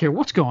 I don't care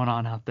what's going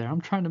on out there.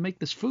 I'm trying to make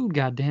this food.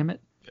 God damn it.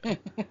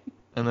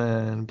 And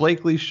then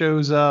Blakely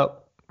shows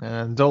up,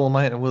 and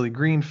Dolomite and Willie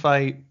Green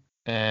fight,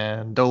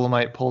 and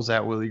Dolomite pulls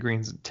out Willie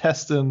Green's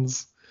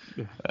intestines,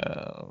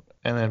 and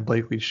then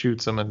Blakely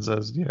shoots him and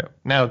says,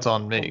 now it's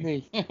on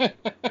me,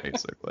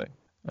 basically.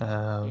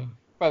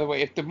 By the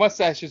way, if the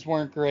mustaches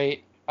weren't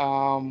great,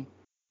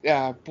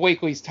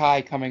 Blakely's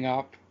tie coming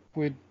up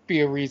would be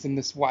a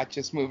reason to watch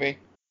this movie.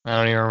 I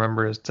don't even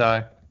remember his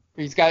tie.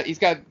 He's got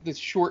this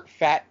short,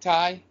 fat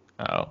tie.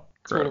 Oh,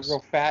 Sort gross. of real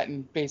fat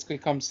and basically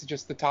comes to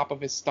just the top of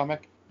his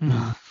stomach.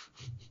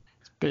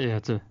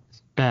 It's a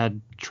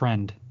bad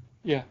trend.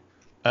 Yeah.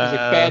 There's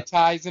like bad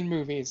ties in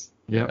movies.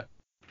 Yep.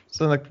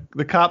 So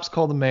the cops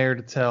call the mayor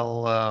to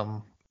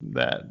tell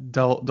that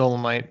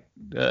Dolomite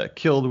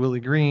killed Willie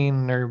Green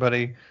and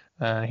everybody.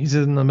 He's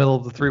in the middle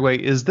of the three-way.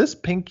 Is this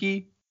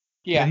Pinky?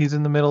 Yeah. That he's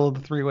in the middle of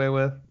the three-way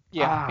with?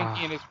 Yeah,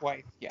 Pinky and his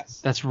wife,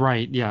 yes. That's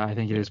right. Yeah, I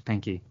think it is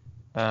Pinky.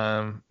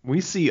 We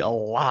see a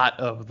lot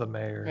of the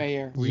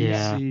mayor. We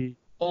see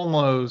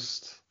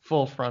almost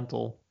full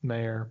frontal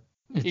mayor.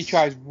 He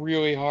tries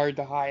really hard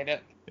to hide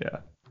it. Yeah.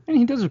 And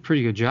he does a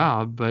pretty good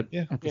job, but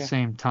at the Yeah.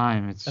 same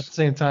time, it's At the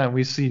same time,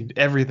 we see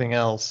everything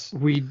else.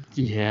 we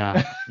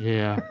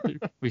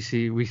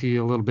see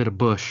a little bit of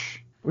Bush.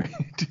 We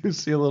do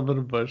see a little bit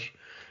of Bush.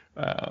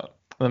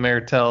 The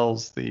mayor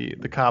tells the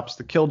cops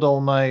to kill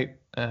Dolomite.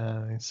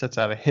 He sets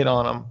out a hit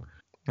on him.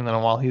 And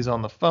then while he's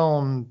on the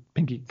phone,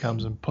 Pinky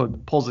comes and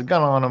pulls a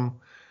gun on him.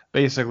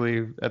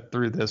 Basically,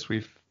 through this,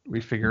 we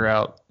figure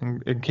out,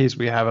 in case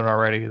we haven't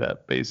already,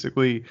 that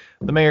basically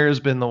the mayor has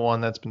been the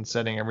one that's been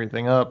setting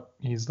everything up.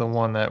 He's the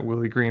one that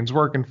Willie Green's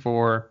working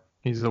for.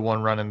 He's the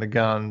one running the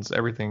guns.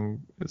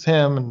 Everything is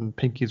him, and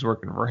Pinky's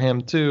working for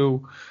him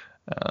too.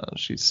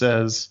 She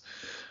says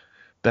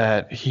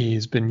that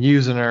he's been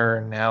using her,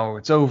 and now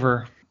it's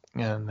over.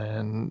 And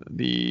then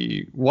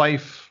the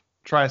wife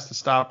tries to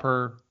stop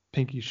her.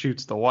 Pinky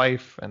shoots the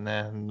wife, and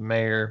then the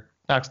mayor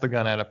knocks the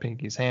gun out of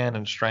Pinky's hand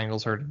and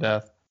strangles her to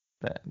death.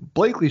 Then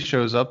Blakely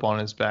shows up on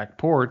his back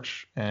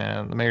porch,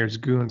 and the mayor's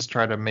goons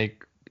try to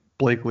make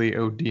Blakely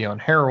OD on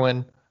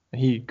heroin.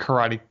 He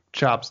karate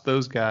chops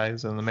those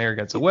guys, and the mayor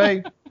gets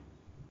away.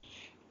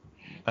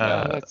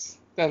 That's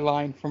that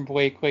line from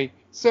Blakely.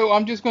 So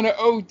I'm just going to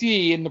OD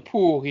in the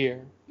pool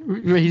here.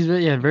 He's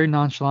very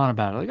nonchalant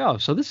about it. Like, oh,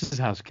 so this is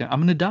how I'm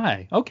gonna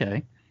die.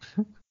 Okay,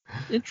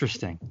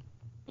 interesting.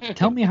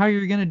 Tell me how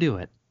you're gonna do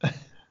it.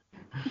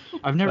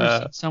 I've never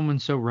seen someone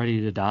so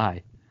ready to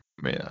die.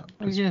 Yeah.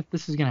 Like, yeah,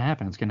 this is gonna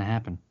happen. It's gonna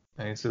happen.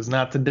 And he says,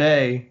 not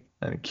today.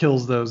 And he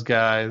kills those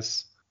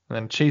guys. And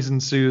then chase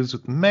ensues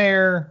with the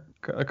mayor.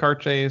 A car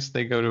chase.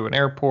 They go to an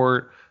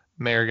airport.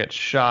 Mayor gets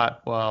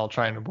shot while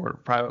trying to board a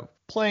private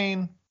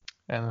plane.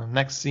 And the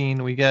next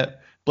scene we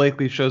get,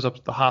 Blakely shows up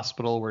at the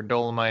hospital where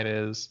Dolomite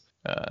is.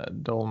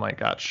 Dolomite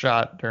got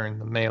shot during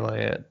the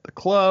melee at the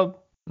club.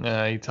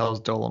 He tells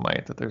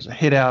Dolomite that there's a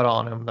hit out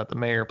on him that the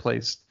mayor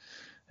placed,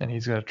 and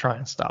he's going to try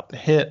and stop the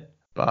hit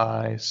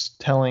by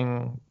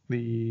telling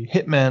the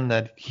hitmen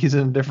that he's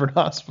in a different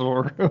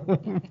hospital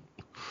room.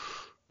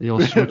 The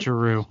old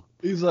switcheroo.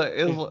 He's like,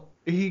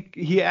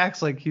 he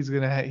acts like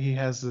he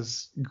has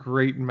this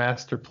great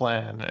master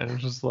plan, and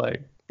it's just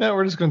like, no,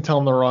 we're just going to tell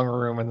him the wrong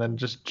room and then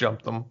just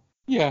jump them.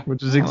 Yeah.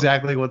 which is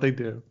exactly what they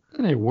do.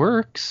 And it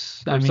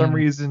works. For some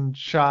reason,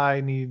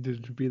 Shy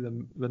needed to be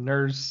the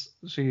nurse.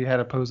 She had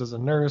to pose as a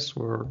nurse,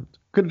 or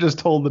could have just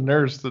told the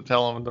nurse to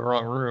tell him in the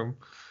wrong room.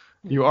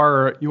 You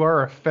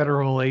are a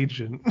federal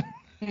agent.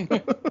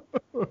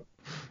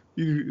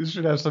 You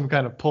should have some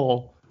kind of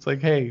pull. It's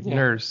like, hey,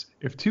 nurse,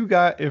 if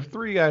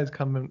 3 guys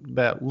come in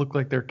that look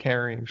like they're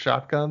carrying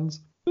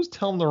shotguns, just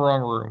tell them the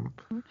wrong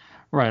room.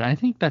 Right. I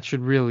think that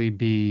should really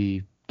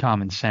be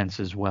common sense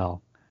as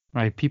well.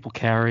 Right. People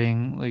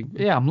carrying, like,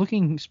 yeah, I'm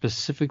looking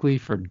specifically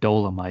for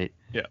Dolomite.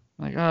 Yeah.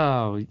 Like,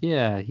 oh,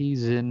 yeah,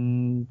 he's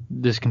in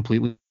this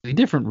completely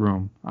different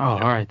room. Oh, all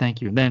right,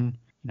 thank you. And then,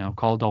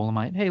 call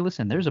Dolomite. Hey,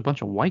 listen, there's a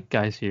bunch of white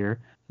guys here,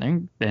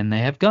 and they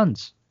have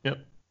guns.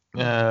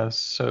 Yep.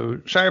 So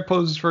Shire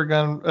poses for a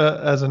gun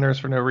as a nurse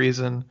for no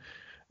reason.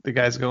 The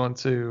guys go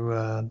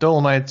into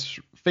Dolomite's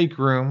fake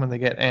room, and they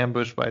get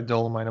ambushed by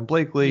Dolomite and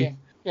Blakely.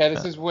 Yeah,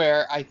 this is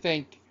where I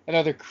think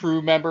another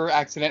crew member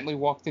accidentally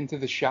walked into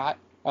the shot.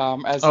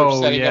 As they're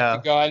setting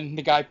up the gun,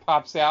 the guy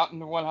pops out in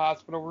the one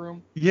hospital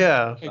room.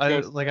 Yeah, I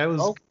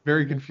was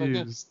very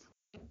confused.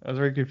 I was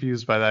very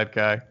confused by that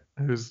guy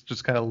who's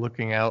just kind of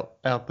looking out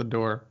the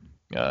door.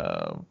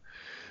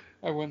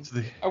 I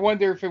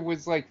wonder if it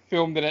was like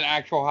filmed in an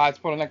actual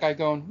hospital and that guy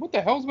going, "What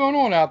the hell's going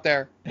on out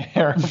there?"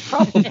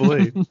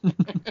 Probably.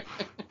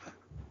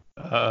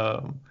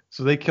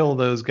 So they kill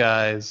those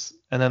guys,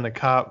 and then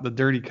the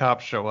dirty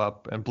cops show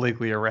up, and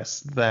Blakely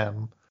arrests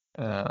them.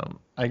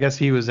 I guess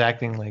he was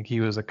acting like he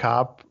was a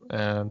cop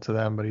to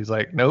them, but he's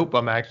like, nope,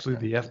 I'm actually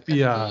the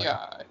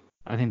FBI.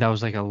 I think that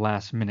was like a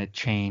last minute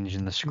change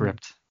in the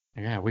script.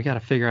 Yeah, we got to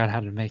figure out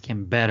how to make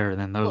him better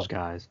than those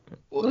guys.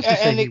 Let's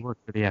just say he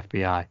worked for the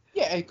FBI.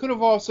 Yeah, it could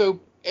have also,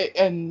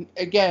 and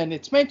again,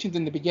 it's mentioned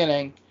in the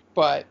beginning,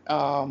 but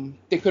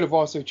they could have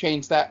also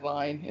changed that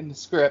line in the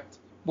script.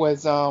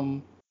 Was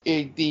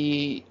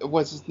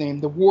what's his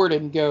name? The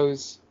warden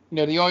goes,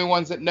 the only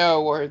ones that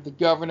know are the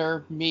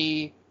governor,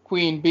 me,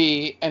 Queen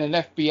Bee, and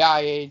an FBI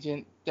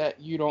agent that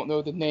you don't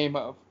know the name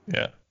of.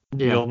 Yeah.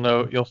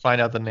 You'll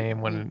find out the name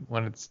when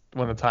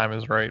the time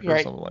is right or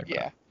something like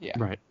that. Yeah.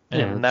 Right.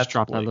 And that's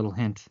drop that little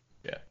hint.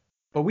 Yeah.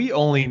 But we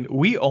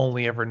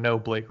only ever know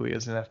Blakely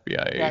as an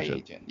FBI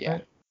agent. Yeah.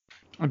 Right?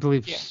 I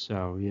believe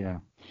so, yeah.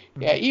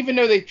 Yeah, even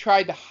though they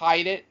tried to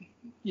hide it,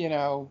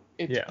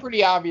 it's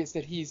pretty obvious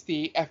that he's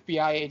the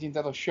FBI agent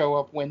that'll show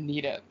up when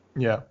needed.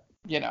 Yeah.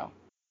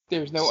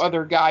 There's no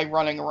other guy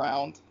running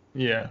around.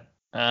 Yeah.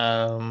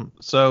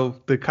 So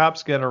the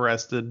cops get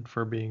arrested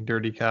for being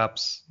dirty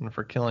cops and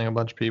for killing a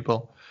bunch of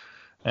people.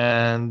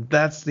 And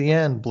that's the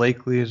end.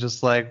 Blakely is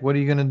just like, what are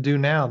you going to do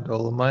now,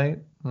 Dolomite?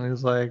 And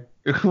he's like,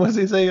 what does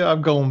he say?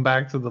 I'm going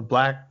back to the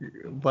black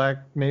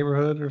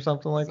neighborhood or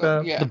something like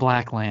that? Yeah. The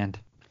Black Land.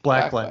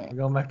 Blackland. I'm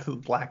going back to the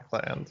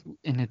Blackland.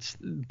 And it's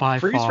by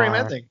freeze far frame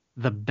ending.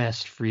 The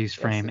best freeze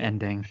frame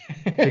ending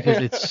because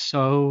it's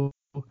so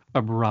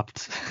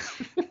abrupt.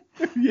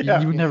 You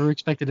would never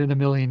expect it in a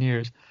million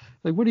years.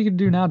 Like, what are you going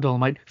to do now,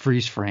 Dolomite?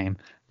 Freeze frame.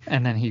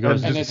 And then he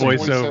goes to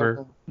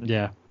voiceover.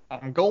 Yeah.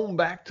 I'm going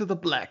back to the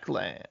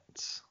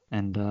Blacklands.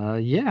 And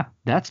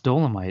that's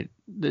Dolomite.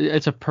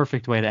 It's a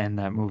perfect way to end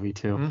that movie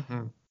too.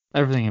 Mm-hmm.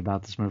 Everything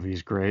about this movie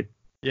is great.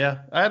 Yeah,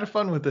 I had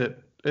fun with it.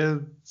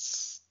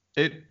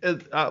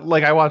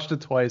 Like I watched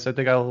it twice. I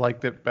think I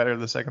liked it better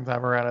the second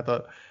time around. I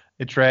thought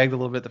it dragged a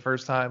little bit the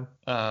first time.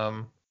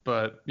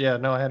 But yeah,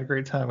 no, I had a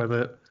great time with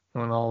it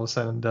when all was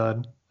said and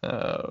done.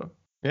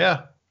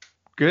 Yeah,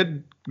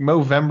 good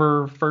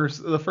Movember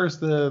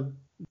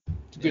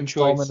good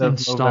choice.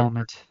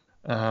 Installment.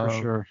 For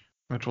sure.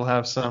 Which will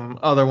have some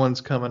other ones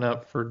coming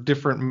up for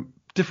different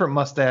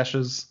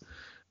mustaches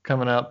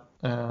coming up.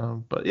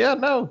 But yeah,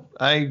 no,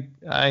 I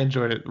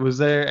enjoyed it. Was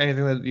there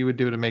anything that you would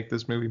do to make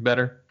this movie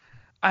better?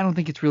 I don't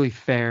think it's really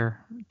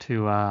fair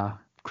to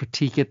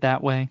critique it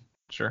that way.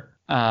 Sure.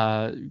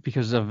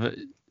 Because of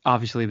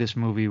obviously this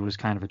movie was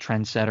kind of a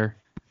trendsetter.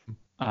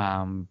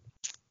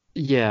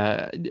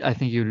 Yeah, I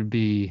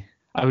think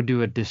I would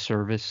do a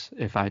disservice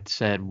if I'd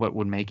said what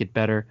would make it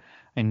better.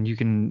 And you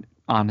can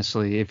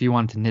honestly, if you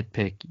wanted to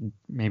nitpick,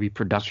 maybe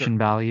production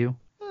value.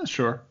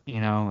 Sure.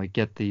 Like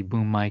get the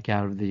boom mic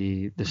out of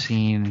the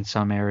scene in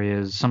some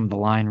areas, some of the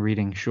line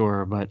reading,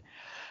 sure, but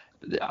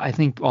I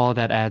think all of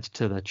that adds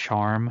to the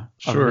charm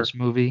of this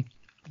movie.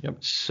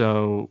 Yep.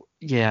 So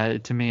yeah,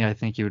 to me, I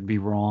think it would be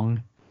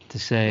wrong to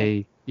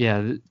say,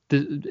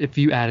 if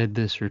you added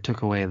this or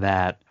took away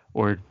that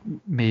or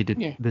made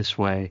it this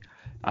way,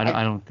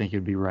 I don't think it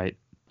would be right.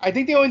 I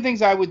think the only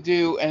things I would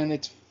do, and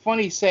it's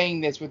funny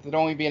saying this with it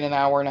only being an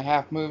hour and a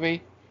half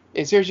movie,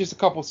 is there's just a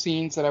couple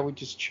scenes that I would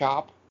just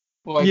chop.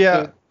 Like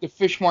the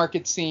fish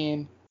market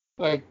scene,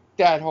 like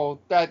that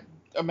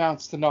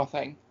amounts to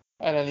nothing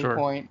at any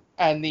point.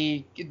 And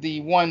the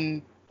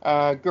one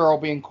girl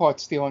being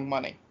caught stealing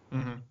money.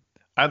 Mm-hmm.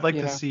 I'd like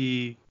to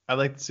see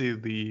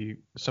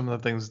some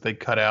of the things they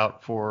cut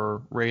out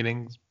for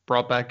ratings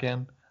brought back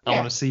in. I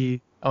want to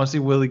see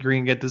Willie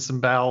Green get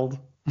disemboweled.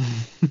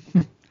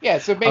 Yeah,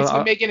 so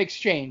basically make an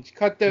exchange.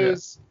 Cut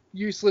those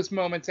useless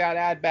moments out,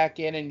 add back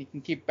in, and you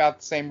can keep about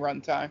the same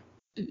runtime.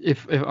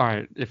 If all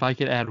right, if I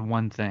could add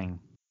one thing,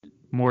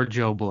 more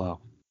Joe Blow.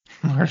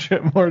 More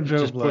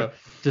Joe Blow.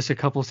 Just a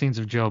couple scenes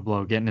of Joe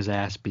Blow getting his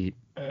ass beat.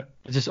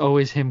 It's just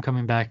always him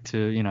coming back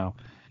to,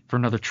 for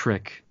another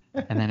trick.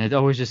 And then it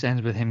always just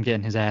ends with him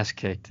getting his ass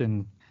kicked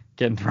and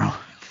getting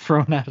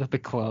thrown out of the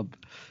club.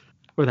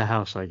 Or the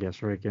house, I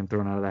guess, right? Getting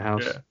thrown out of the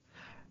house. Yeah.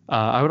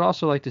 I would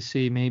also like to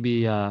see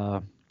maybe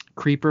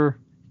Creeper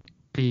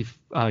be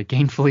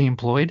gainfully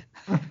employed.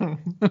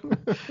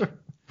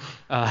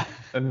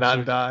 And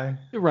not die.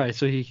 Right,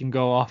 so he can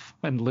go off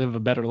and live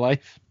a better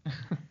life.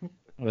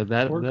 But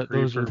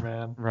those are,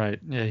 man. Right.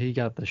 Yeah, he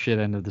got the shit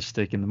end of the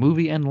stick in the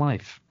movie and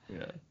life.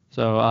 Yeah.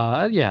 So,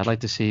 I'd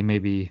like to see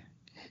maybe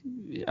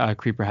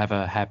Creeper have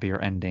a happier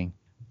ending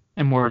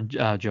and more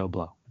Joe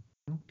Blow.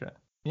 Okay.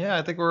 Yeah,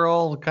 I think we're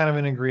all kind of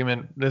in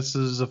agreement. This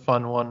is a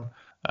fun one.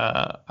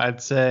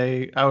 I'd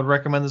say I would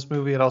recommend this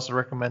movie. I'd also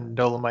recommend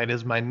Dolomite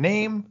Is My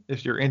Name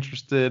if you're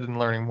interested in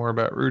learning more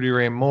about Rudy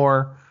Ray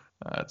Moore.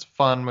 It's a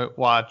fun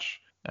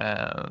watch,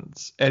 and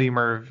it's Eddie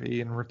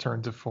Murphy in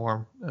return to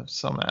form of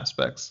some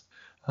aspects.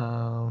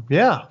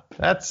 Yeah,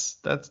 that's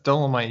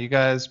Dolomite. You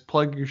guys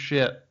plug your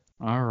shit.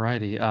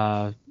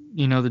 Alrighty.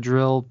 You know the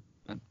drill.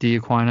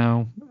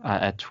 D'Aquino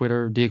at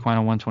Twitter,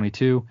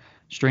 D'Aquino122.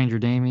 Stranger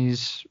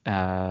Damies,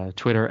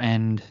 Twitter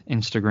and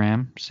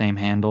Instagram, same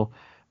handle.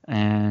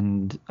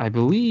 And I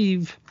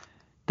believe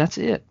that's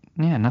it.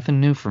 Yeah, nothing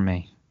new for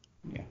me.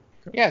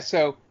 Yeah,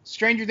 so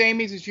Stranger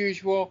Damies as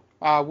usual.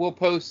 We'll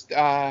post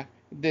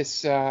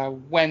this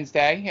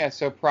Wednesday,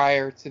 so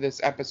prior to this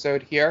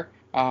episode here.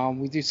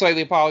 We do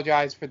slightly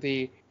apologize for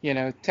the,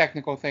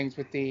 technical things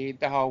with the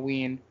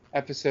Halloween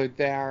episode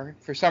there.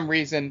 For some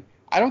reason,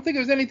 I don't think it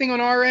was anything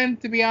on our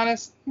end, to be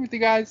honest with you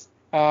guys.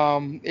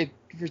 The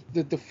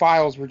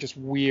files were just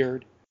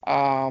weird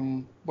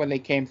when they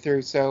came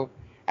through. So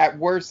at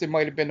worst, it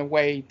might have been the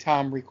way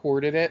Tom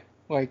recorded it.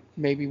 Like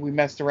maybe we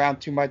messed around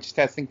too much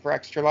testing for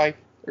Extra Life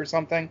or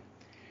something.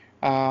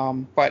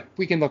 But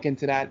we can look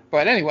into that.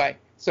 But anyway,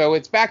 so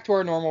it's back to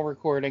our normal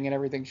recording and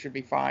everything should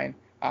be fine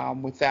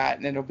with that.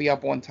 And it'll be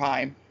up on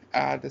time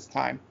this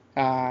time.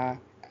 And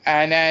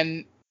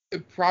then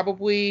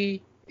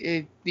probably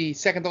the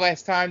second to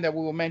last time that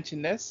we will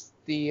mention this,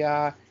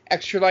 the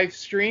Extra Life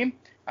stream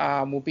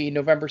will be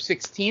November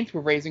 16th.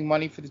 We're raising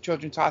money for the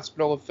Children's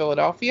Hospital of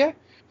Philadelphia.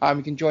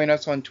 You can join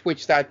us on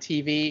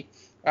twitch.tv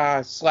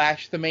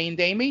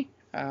 /themaindamie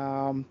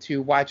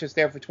to watch us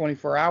there for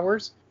 24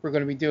 hours. We're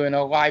going to be doing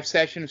a live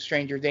session of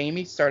Stranger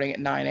Damie starting at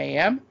 9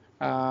 a.m.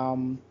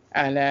 And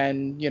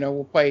then,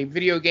 we'll play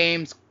video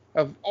games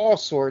of all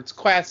sorts,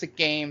 classic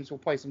games. We'll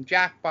play some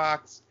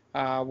Jackbox.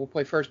 We'll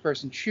play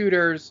first-person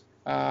shooters.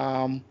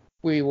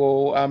 We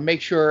will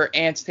make sure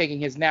Ant's taking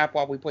his nap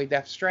while we play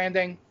Death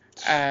Stranding.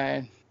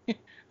 And,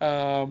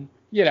 it'll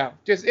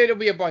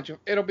be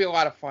a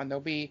lot of fun.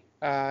 There'll be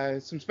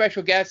some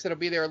special guests that'll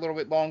be there a little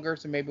bit longer,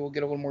 so maybe we'll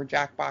get a little more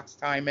Jackbox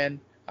time in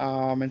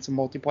and some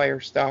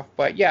multiplayer stuff.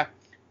 But yeah,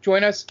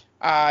 join us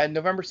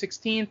November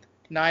 16th,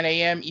 9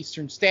 a.m.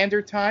 Eastern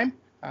Standard Time.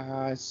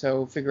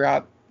 So figure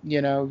out,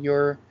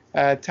 your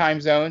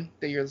time zone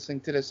that you're listening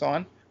to this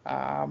on.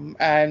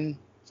 And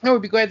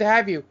we'd be glad to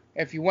have you.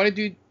 If you want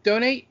to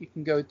donate, you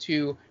can go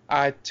to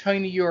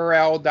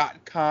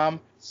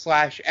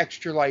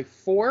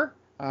tinyurl.com/extralife4.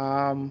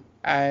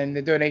 And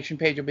the donation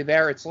page will be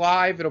there. It's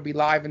live. It'll be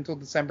live until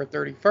December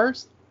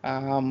 31st.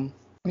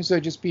 So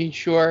just be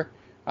sure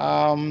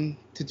to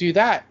do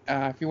that.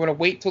 If you want to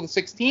wait till the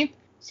 16th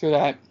so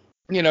that,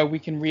 we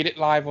can read it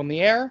live on the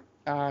air,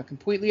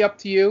 completely up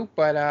to you.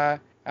 But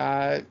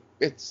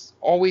it's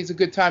always a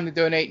good time to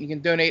donate. You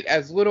can donate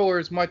as little or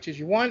as much as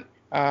you want.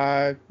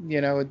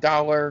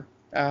 $1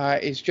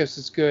 is just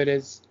as good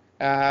as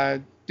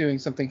doing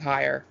something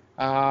higher.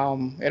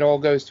 It all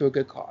goes to a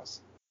good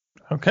cause.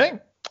 Okay.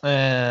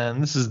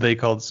 And this is They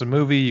Called This a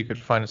Movie. You can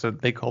find us at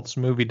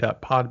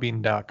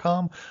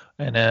theycalledthisamovie.podbean.com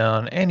and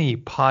on any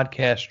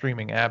podcast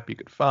streaming app you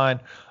could find.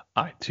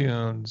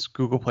 iTunes,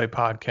 Google Play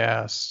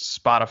Podcasts,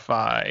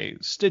 Spotify,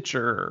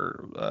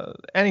 Stitcher,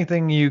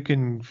 anything you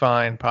can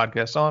find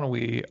podcasts on,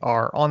 we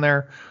are on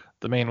there.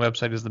 The main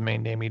website is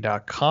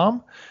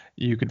themaindamie.com.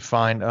 You can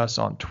find us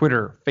on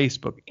Twitter,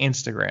 Facebook,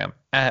 Instagram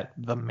at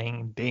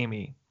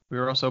themaindamie. We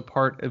are also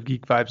part of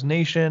Geek Vibes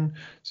Nation,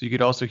 so you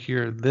could also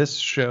hear this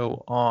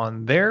show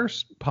on their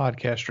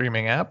podcast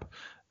streaming app.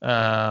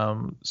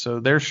 So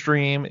their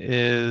stream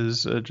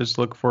is just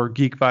look for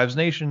Geek Vibes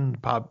Nation,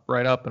 pop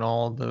right up in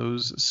all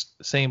those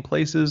same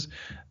places.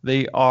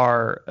 They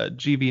are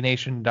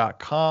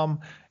gvnation.com,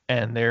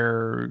 and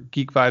they're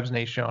Geek Vibes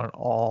Nation on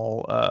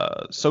all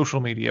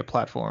social media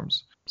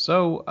platforms.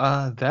 So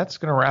that's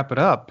going to wrap it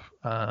up.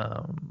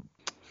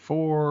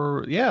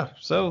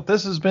 So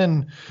this has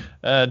been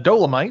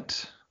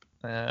Dolomite,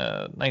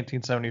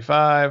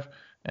 1975,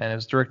 and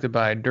it's directed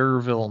by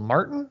D'Urville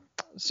Martin.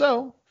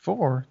 So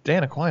for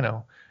Dan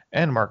Aquino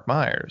and Mark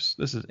Myers,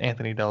 this is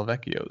Anthony Del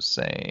Vecchio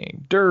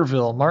saying,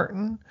 D'Urville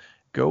Martin,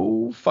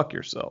 go fuck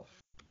yourself.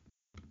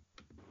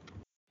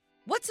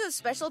 What's so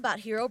special about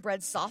Hero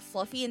Bread's soft,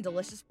 fluffy, and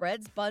delicious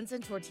breads, buns,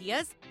 and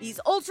tortillas? These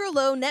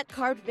ultra-low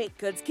net-carb baked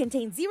goods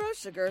contain zero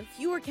sugar,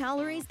 fewer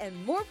calories,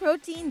 and more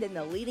protein than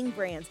the leading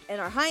brands,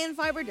 and are high in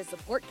fiber to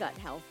support gut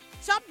health.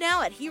 Shop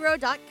now at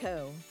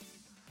Hero.co.